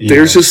couldn't.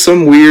 There's just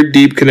some weird,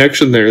 deep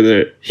connection there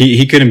that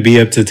he couldn't be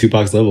up to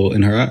Tupac's level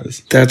in her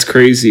eyes. That's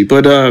crazy.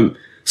 But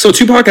so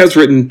Tupac has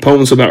written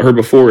poems about her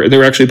before, and they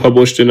were actually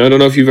published in. I don't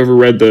know if you've ever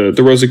read the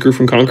Rose That Grew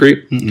from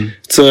Concrete. Mm-mm.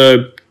 It's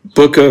a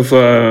book of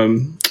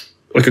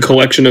like a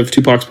collection of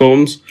Tupac's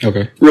poems.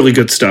 Okay, really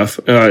good stuff.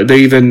 What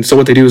they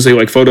do is they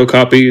like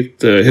photocopy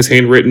his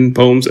handwritten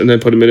poems and then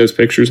put them in as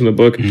pictures in the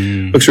book.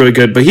 Looks really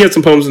good. But he had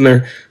some poems in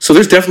there, so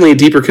there's definitely a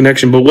deeper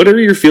connection. But what are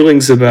your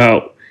feelings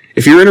about?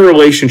 If you're in a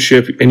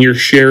relationship and you're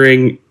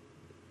sharing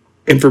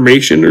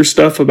information or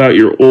stuff about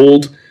your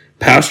old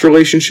past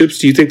relationships,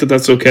 do you think that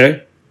that's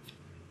okay?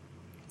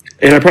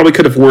 And I probably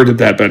could have worded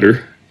that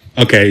better.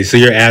 Okay, so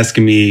you're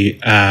asking me,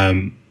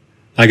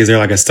 is there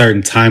like a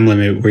certain time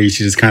limit where you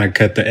should just kind of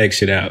cut the X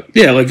shit out?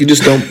 Yeah, like you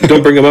just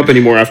don't bring them up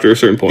anymore after a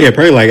certain point. Yeah,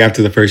 probably like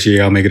after the first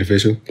year, I'll make it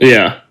official.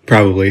 Yeah.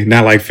 Probably.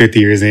 Not like 50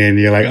 years in,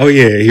 you're like, oh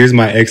yeah, here's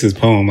my ex's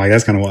poem. Like,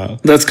 that's kind of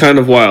wild. That's kind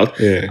of wild.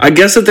 Yeah. I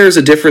guess that there's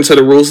a different set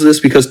of rules to this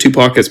because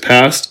Tupac has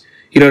passed.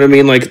 You know what I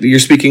mean? Like, you're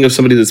speaking of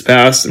somebody that's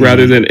passed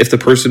rather than if the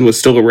person was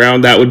still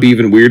around. That would be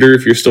even weirder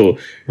if you're still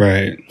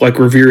like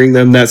revering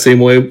them that same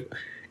way.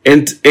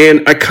 And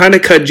I kind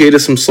of cut Jada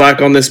some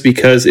slack on this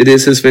because it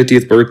is his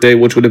 50th birthday,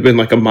 which would have been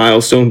like a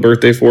milestone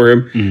birthday for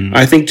him.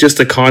 I think just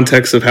the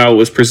context of how it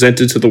was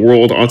presented to the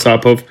world on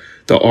top of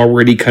the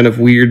already kind of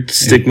weird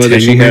stigma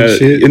that she had.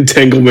 Shit.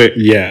 Entanglement.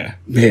 Yeah.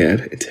 Man,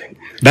 entanglement.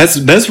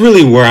 That's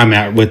really where I'm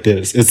at with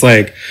this. It's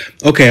like,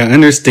 okay, I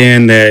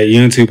understand that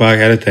you and Tupac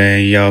had a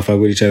thing. Y'all fuck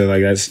with each other.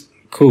 Like, that's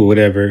cool,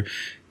 whatever.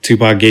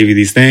 Tupac gave you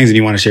these things and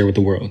you want to share with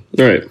the world.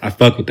 Right. I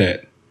fuck with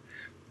that.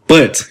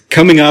 But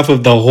coming off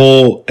of the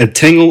whole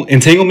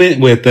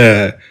entanglement with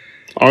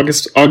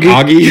Augie,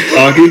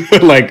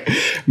 like,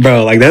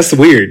 bro, like that's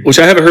weird. Which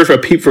I haven't heard a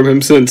peep from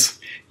him since.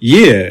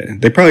 Yeah,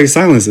 they probably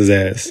silenced his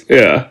ass.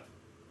 Yeah.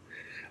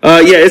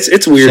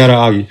 It's weird. Shout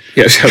out Augie.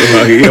 Yeah, shout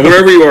out Augie. Yeah,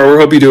 wherever you are, we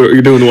hope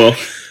you're doing well.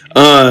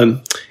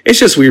 It's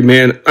just weird,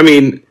 man. I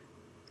mean,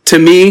 to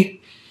me,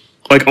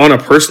 like on a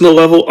personal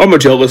level, I'm a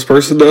jealous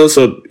person though,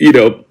 so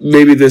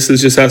maybe this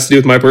just has to do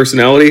with my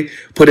personality.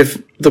 But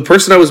if the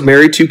person I was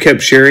married to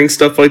kept sharing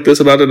stuff like this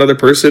about another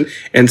person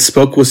and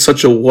spoke with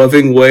such a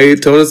loving way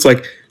to it, it's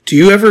like, did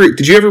you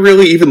ever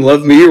really even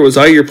love me, or was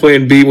I your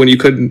plan B when you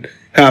couldn't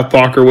have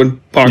Pac or when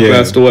Pac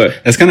passed away?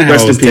 That's kind of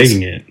how I was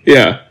taking it.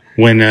 Yeah.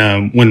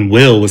 When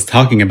Will was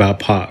talking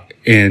about Pac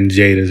and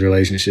Jada's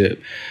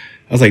relationship,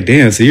 I was like,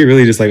 damn, so you're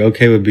really just like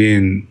okay with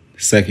being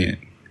second.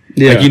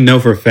 Yeah. Like, you know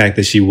for a fact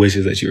that she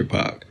wishes that she were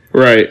Pac.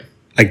 Right.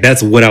 Like,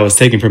 that's what I was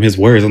taking from his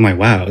words. I'm like,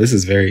 wow, this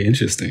is very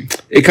interesting.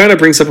 It kind of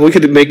brings up, we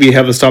could maybe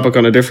have this topic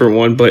on a different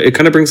one, but it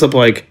kind of brings up,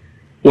 like,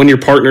 when your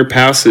partner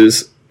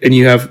passes and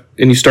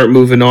you start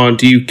moving on,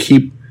 do you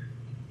keep,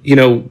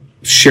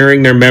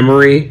 sharing their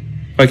memory?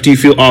 Like, do you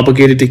feel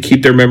obligated to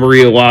keep their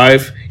memory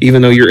alive,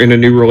 even though you're in a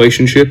new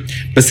relationship?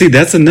 But see,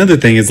 that's another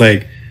thing. It's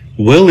like,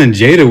 Will and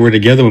Jada were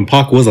together when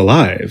Pac was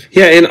alive.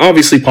 Yeah, and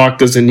obviously Pac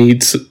doesn't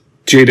need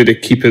Jada to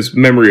keep his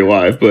memory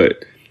alive,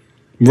 but...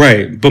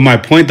 Right. But my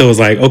point, though, is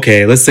like,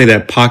 okay, let's say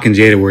that Pac and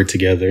Jada were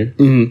together,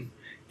 and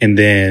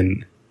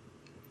then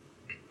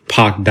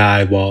Pac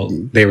died while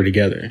they were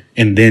together,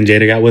 and then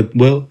Jada got with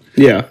Will.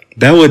 Yeah.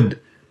 That would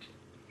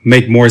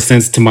make more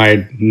sense to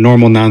my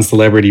normal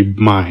non-celebrity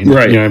mind.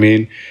 Right. You know what I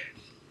mean?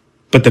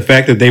 But the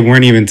fact that they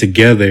weren't even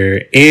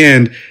together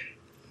and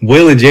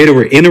Will and Jada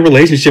were in a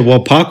relationship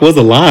while Pac was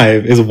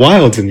alive is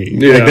wild to me.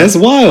 Yeah. Like, that's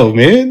wild,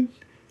 man.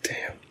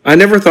 Damn. I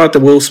never thought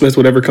that Will Smith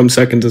would ever come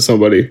second to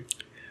somebody.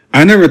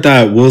 I never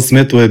thought Will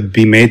Smith would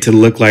be made to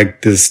look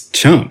like this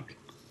chump.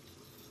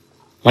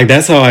 Like,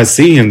 that's how I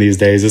see him these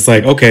days. It's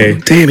like, okay.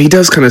 Damn, he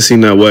does kind of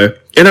seem that way.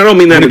 And I don't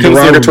mean that in a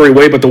derogatory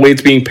way, but the way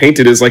it's being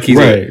painted is like he's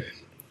right.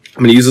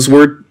 I'm going to use this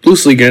word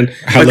loosely again.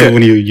 I love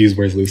when you use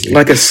words loosely.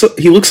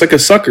 He looks like a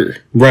sucker.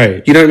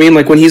 Right. You know what I mean?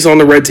 Like when he's on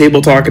the Red Table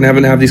Talk and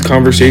having to have these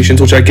conversations,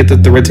 which I get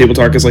that the Red Table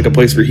Talk is like a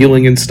place for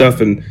healing and stuff.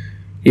 And,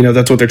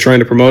 that's what they're trying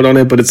to promote on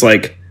it. But it's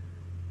like,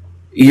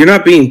 you're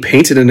not being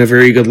painted in a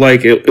very good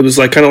light. It was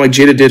like kind of like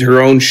Jada did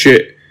her own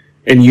shit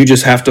and you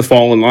just have to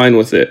fall in line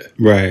with it.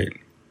 Right.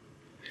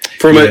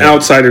 From an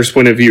outsider's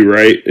point of view,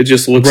 right? It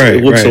just looks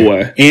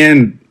away.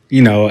 And,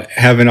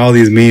 having all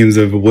these memes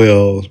of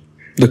Will.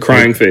 The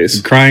crying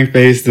face. Crying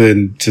face,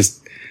 and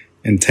just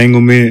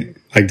entanglement,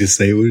 like just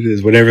say what it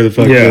is, whatever the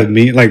fuck that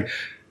mean. Like,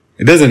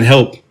 it doesn't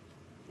help.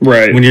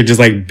 Right. When you're just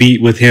like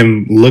beat with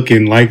him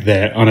looking like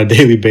that on a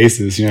daily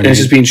basis. You know what I mean? It's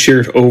just being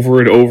shared over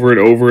and over and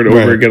over and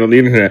over again on the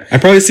internet. I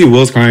probably see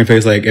Will's crying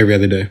face like every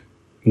other day.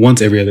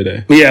 Once every other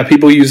day. Yeah,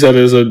 people use that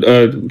as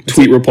a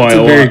tweet reply. It's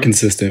a very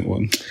consistent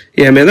one.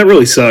 Yeah, man, that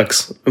really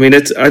sucks. I mean,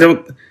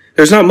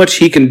 there's not much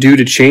he can do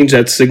to change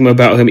that stigma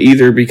about him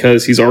either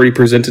because he's already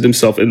presented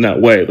himself in that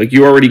way. Like,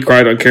 you already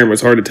cried on camera.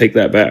 It's hard to take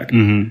that back.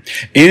 Mm-hmm.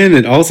 And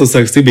it also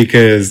sucks too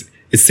because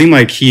it seemed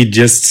like he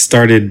just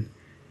started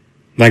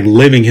like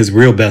living his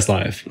real best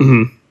life.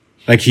 Mm-hmm.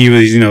 Like he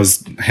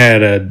was,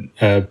 had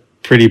a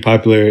pretty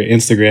popular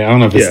Instagram. I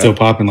don't know if it's still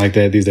popping like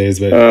that these days,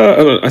 but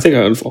I think I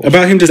unfollowed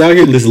about him just out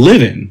here just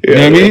living. Yeah, you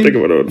know what I mean? I think I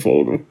would have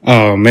unfollowed him.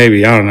 Oh,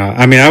 maybe, I don't know.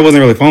 I mean, I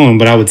wasn't really following him,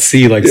 but I would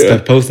see like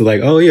stuff posted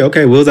like, oh yeah,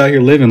 okay, Will's out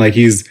here living. Like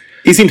he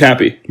seemed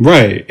happy,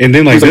 right? And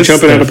then he's like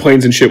jumping out of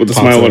planes and shit with a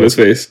smile on his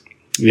face.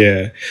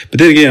 Yeah, but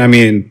then again, I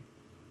mean,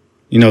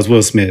 it's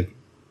Will Smith.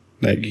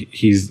 Like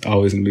he's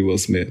always gonna be Will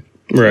Smith,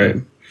 right?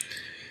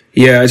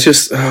 Yeah, it's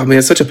just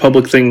it's such a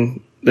public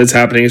thing that's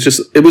happening.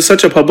 It was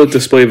such a public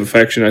display of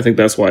affection. I think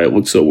that's why it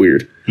looks so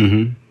weird.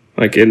 Mm-hmm.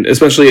 Like, and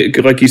especially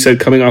like you said,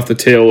 coming off the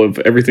tail of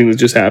everything that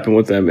just happened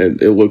with them,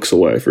 it looks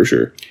away for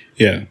sure.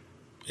 Yeah,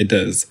 it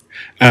does.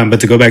 But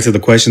to go back to the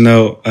question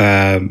though,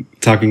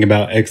 talking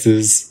about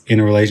exes in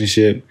a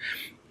relationship,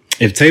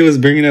 if Tay was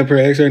bringing up her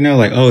ex right now,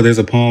 like, oh, there's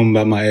a poem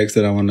about my ex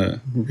that I want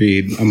to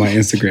read on my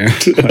Instagram.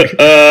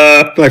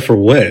 like for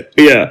what?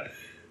 Yeah.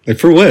 Like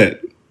for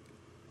what?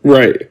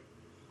 Right.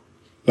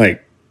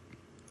 Like,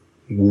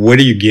 what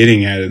are you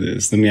getting out of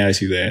this? Let me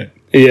ask you that.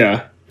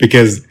 Yeah.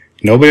 Because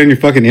nobody on your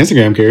fucking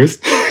Instagram cares.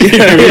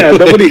 Yeah.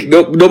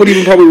 Nobody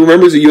even probably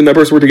remembers that you and that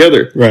person were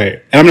together.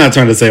 Right. And I'm not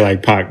trying to say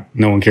like Pac,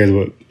 no one cares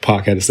what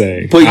Pac had to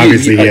say. But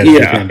obviously he has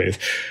a fan base.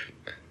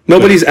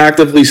 Nobody's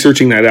actively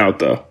searching that out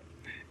though.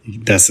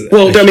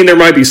 I mean, there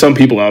might be some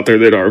people out there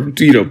that are,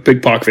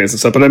 big Pac fans and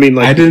stuff, but I mean,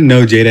 like, I didn't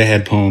know Jada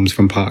had poems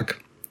from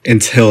Pac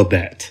until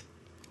that.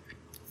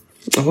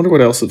 I wonder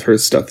what else of her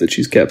stuff that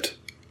she's kept.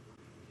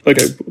 Like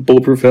a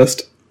bulletproof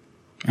vest.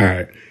 All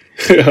right.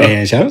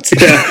 And shout outs.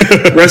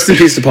 Yeah. Rest in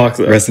peace to Pac,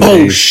 though. Rest in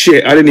peace.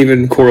 Shit. I didn't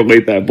even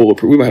correlate that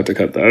bulletproof. We might have to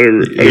cut that. I didn't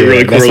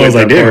really correlate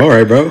that part. All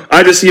right, bro.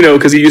 I just,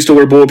 because he used to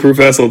wear bulletproof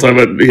vests all the time.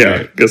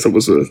 I guess that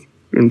was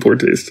in poor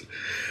taste.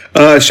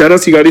 Shout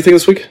outs. You got anything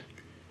this week?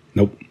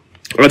 Nope.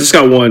 I just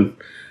got one.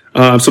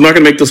 So I'm not going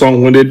to make this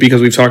long-winded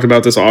because we've talked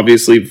about this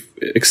obviously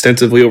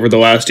extensively over the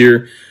last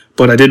year.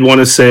 But I did want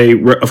to say,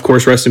 of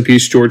course, rest in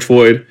peace, George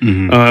Floyd.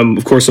 Mm-hmm.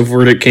 Of course, the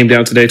verdict came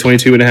down today,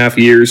 22 and a half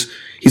years.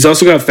 He's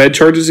also got Fed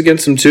charges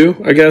against him,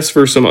 too, I guess,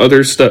 for some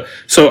other stuff.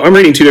 So I'm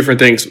reading two different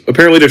things.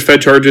 Apparently, there's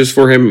Fed charges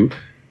for him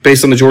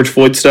based on the George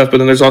Floyd stuff, but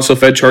then there's also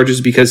Fed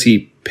charges because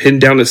he pinned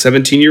down a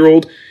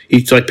 17-year-old.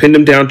 He pinned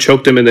him down,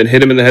 choked him, and then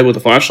hit him in the head with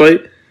a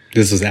flashlight.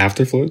 This was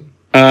after Floyd?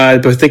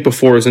 But I think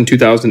before. It was in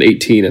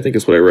 2018, I think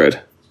is what I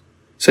read.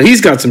 So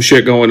he's got some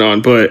shit going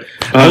on, but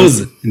I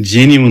was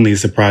genuinely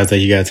surprised that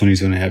he got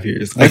 22 and a half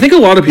years. Like, I think a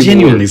lot of people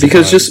genuinely were,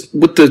 because just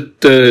with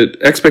the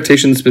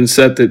expectation that's been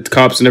set that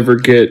cops never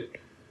get,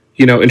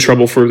 in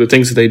trouble for the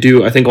things that they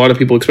do. I think a lot of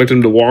people expect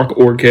them to walk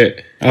or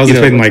get. I was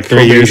expecting like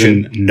 3 years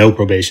and no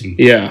probation.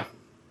 Yeah,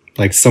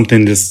 like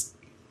something just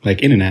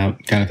like in and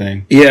out kind of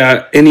thing.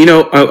 Yeah, and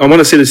I want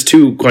to say this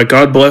too. Like,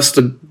 God bless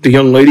the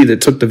young lady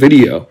that took the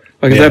video.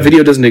 Like, if that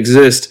video doesn't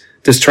exist,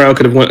 this trial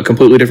could have went a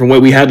completely different way.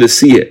 We had to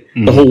see it.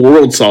 The whole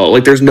world saw it.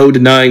 Like, there's no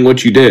denying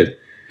what you did.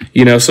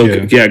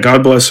 So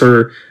God bless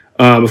her.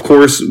 Of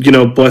course,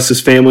 bless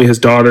his family, his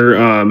daughter.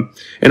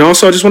 And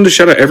also, I just wanted to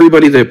shout out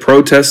everybody that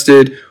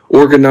protested,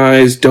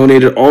 organized,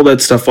 donated, all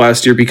that stuff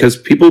last year, because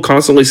people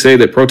constantly say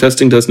that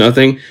protesting does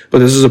nothing, but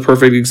this is a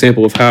perfect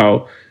example of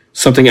how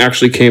something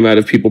actually came out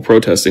of people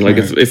protesting. Like,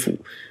 if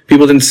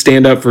people didn't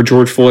stand up for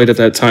George Floyd at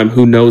that time,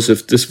 who knows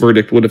if this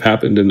verdict would have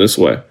happened in this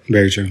way.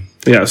 Very true.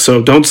 Yeah,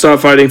 so don't stop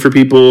fighting for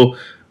people.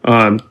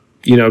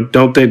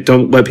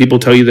 Don't let people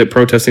tell you that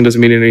protesting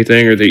doesn't mean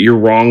anything or that you're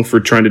wrong for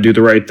trying to do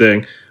the right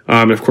thing.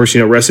 And of course,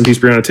 rest in peace,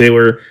 Breonna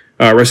Taylor.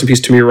 Rest in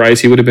peace, Tamir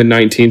Rice. He would have been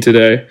 19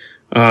 today.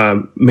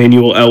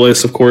 Manuel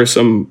Ellis, of course.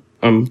 I'm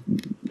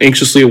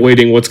anxiously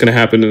awaiting what's going to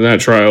happen in that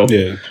trial.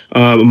 Yeah.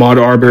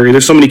 Ahmaud Arbery.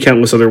 There's so many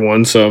countless other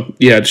ones. So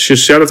yeah,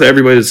 just shout out to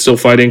everybody that's still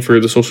fighting for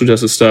the social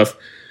justice stuff.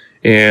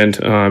 And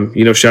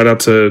shout out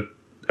to,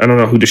 I don't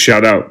know who to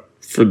shout out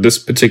for this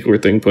particular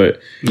thing, but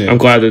I'm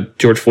glad that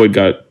George Floyd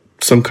got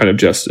some kind of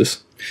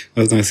justice.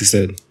 That was nicely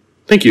said.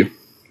 Thank you.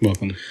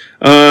 Welcome.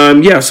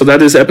 So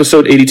that is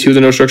episode 82 of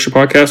the No Structure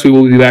Podcast. We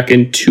will be back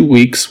in 2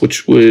 weeks,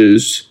 which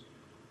was...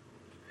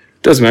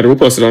 Doesn't matter. We'll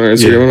post it on our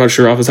Instagram. Yeah. I'm not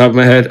sure off the top of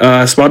my head.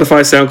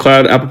 Spotify,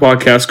 SoundCloud, Apple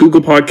Podcasts, Google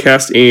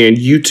Podcasts, and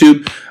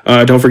YouTube.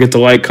 Don't forget to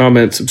like,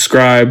 comment,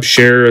 subscribe,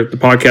 share the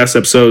podcast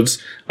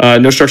episodes.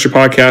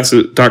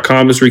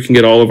 NoStructurePodcast.com is where you can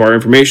get all of our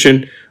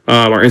information.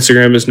 Our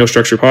Instagram is No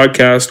Structure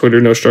Podcast.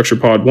 Twitter, No Structure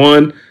Pod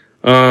 1.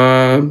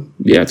 I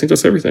think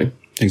that's everything.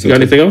 You got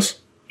anything else?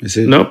 That's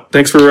it. No.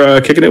 Thanks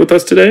for kicking it with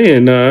us today,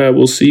 and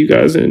we'll see you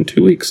guys in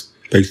 2 weeks.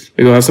 Thanks.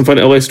 Maybe we'll have some fun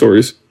LA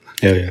stories.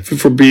 Hell yeah.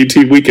 For BET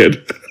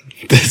weekend.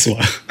 That's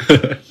why.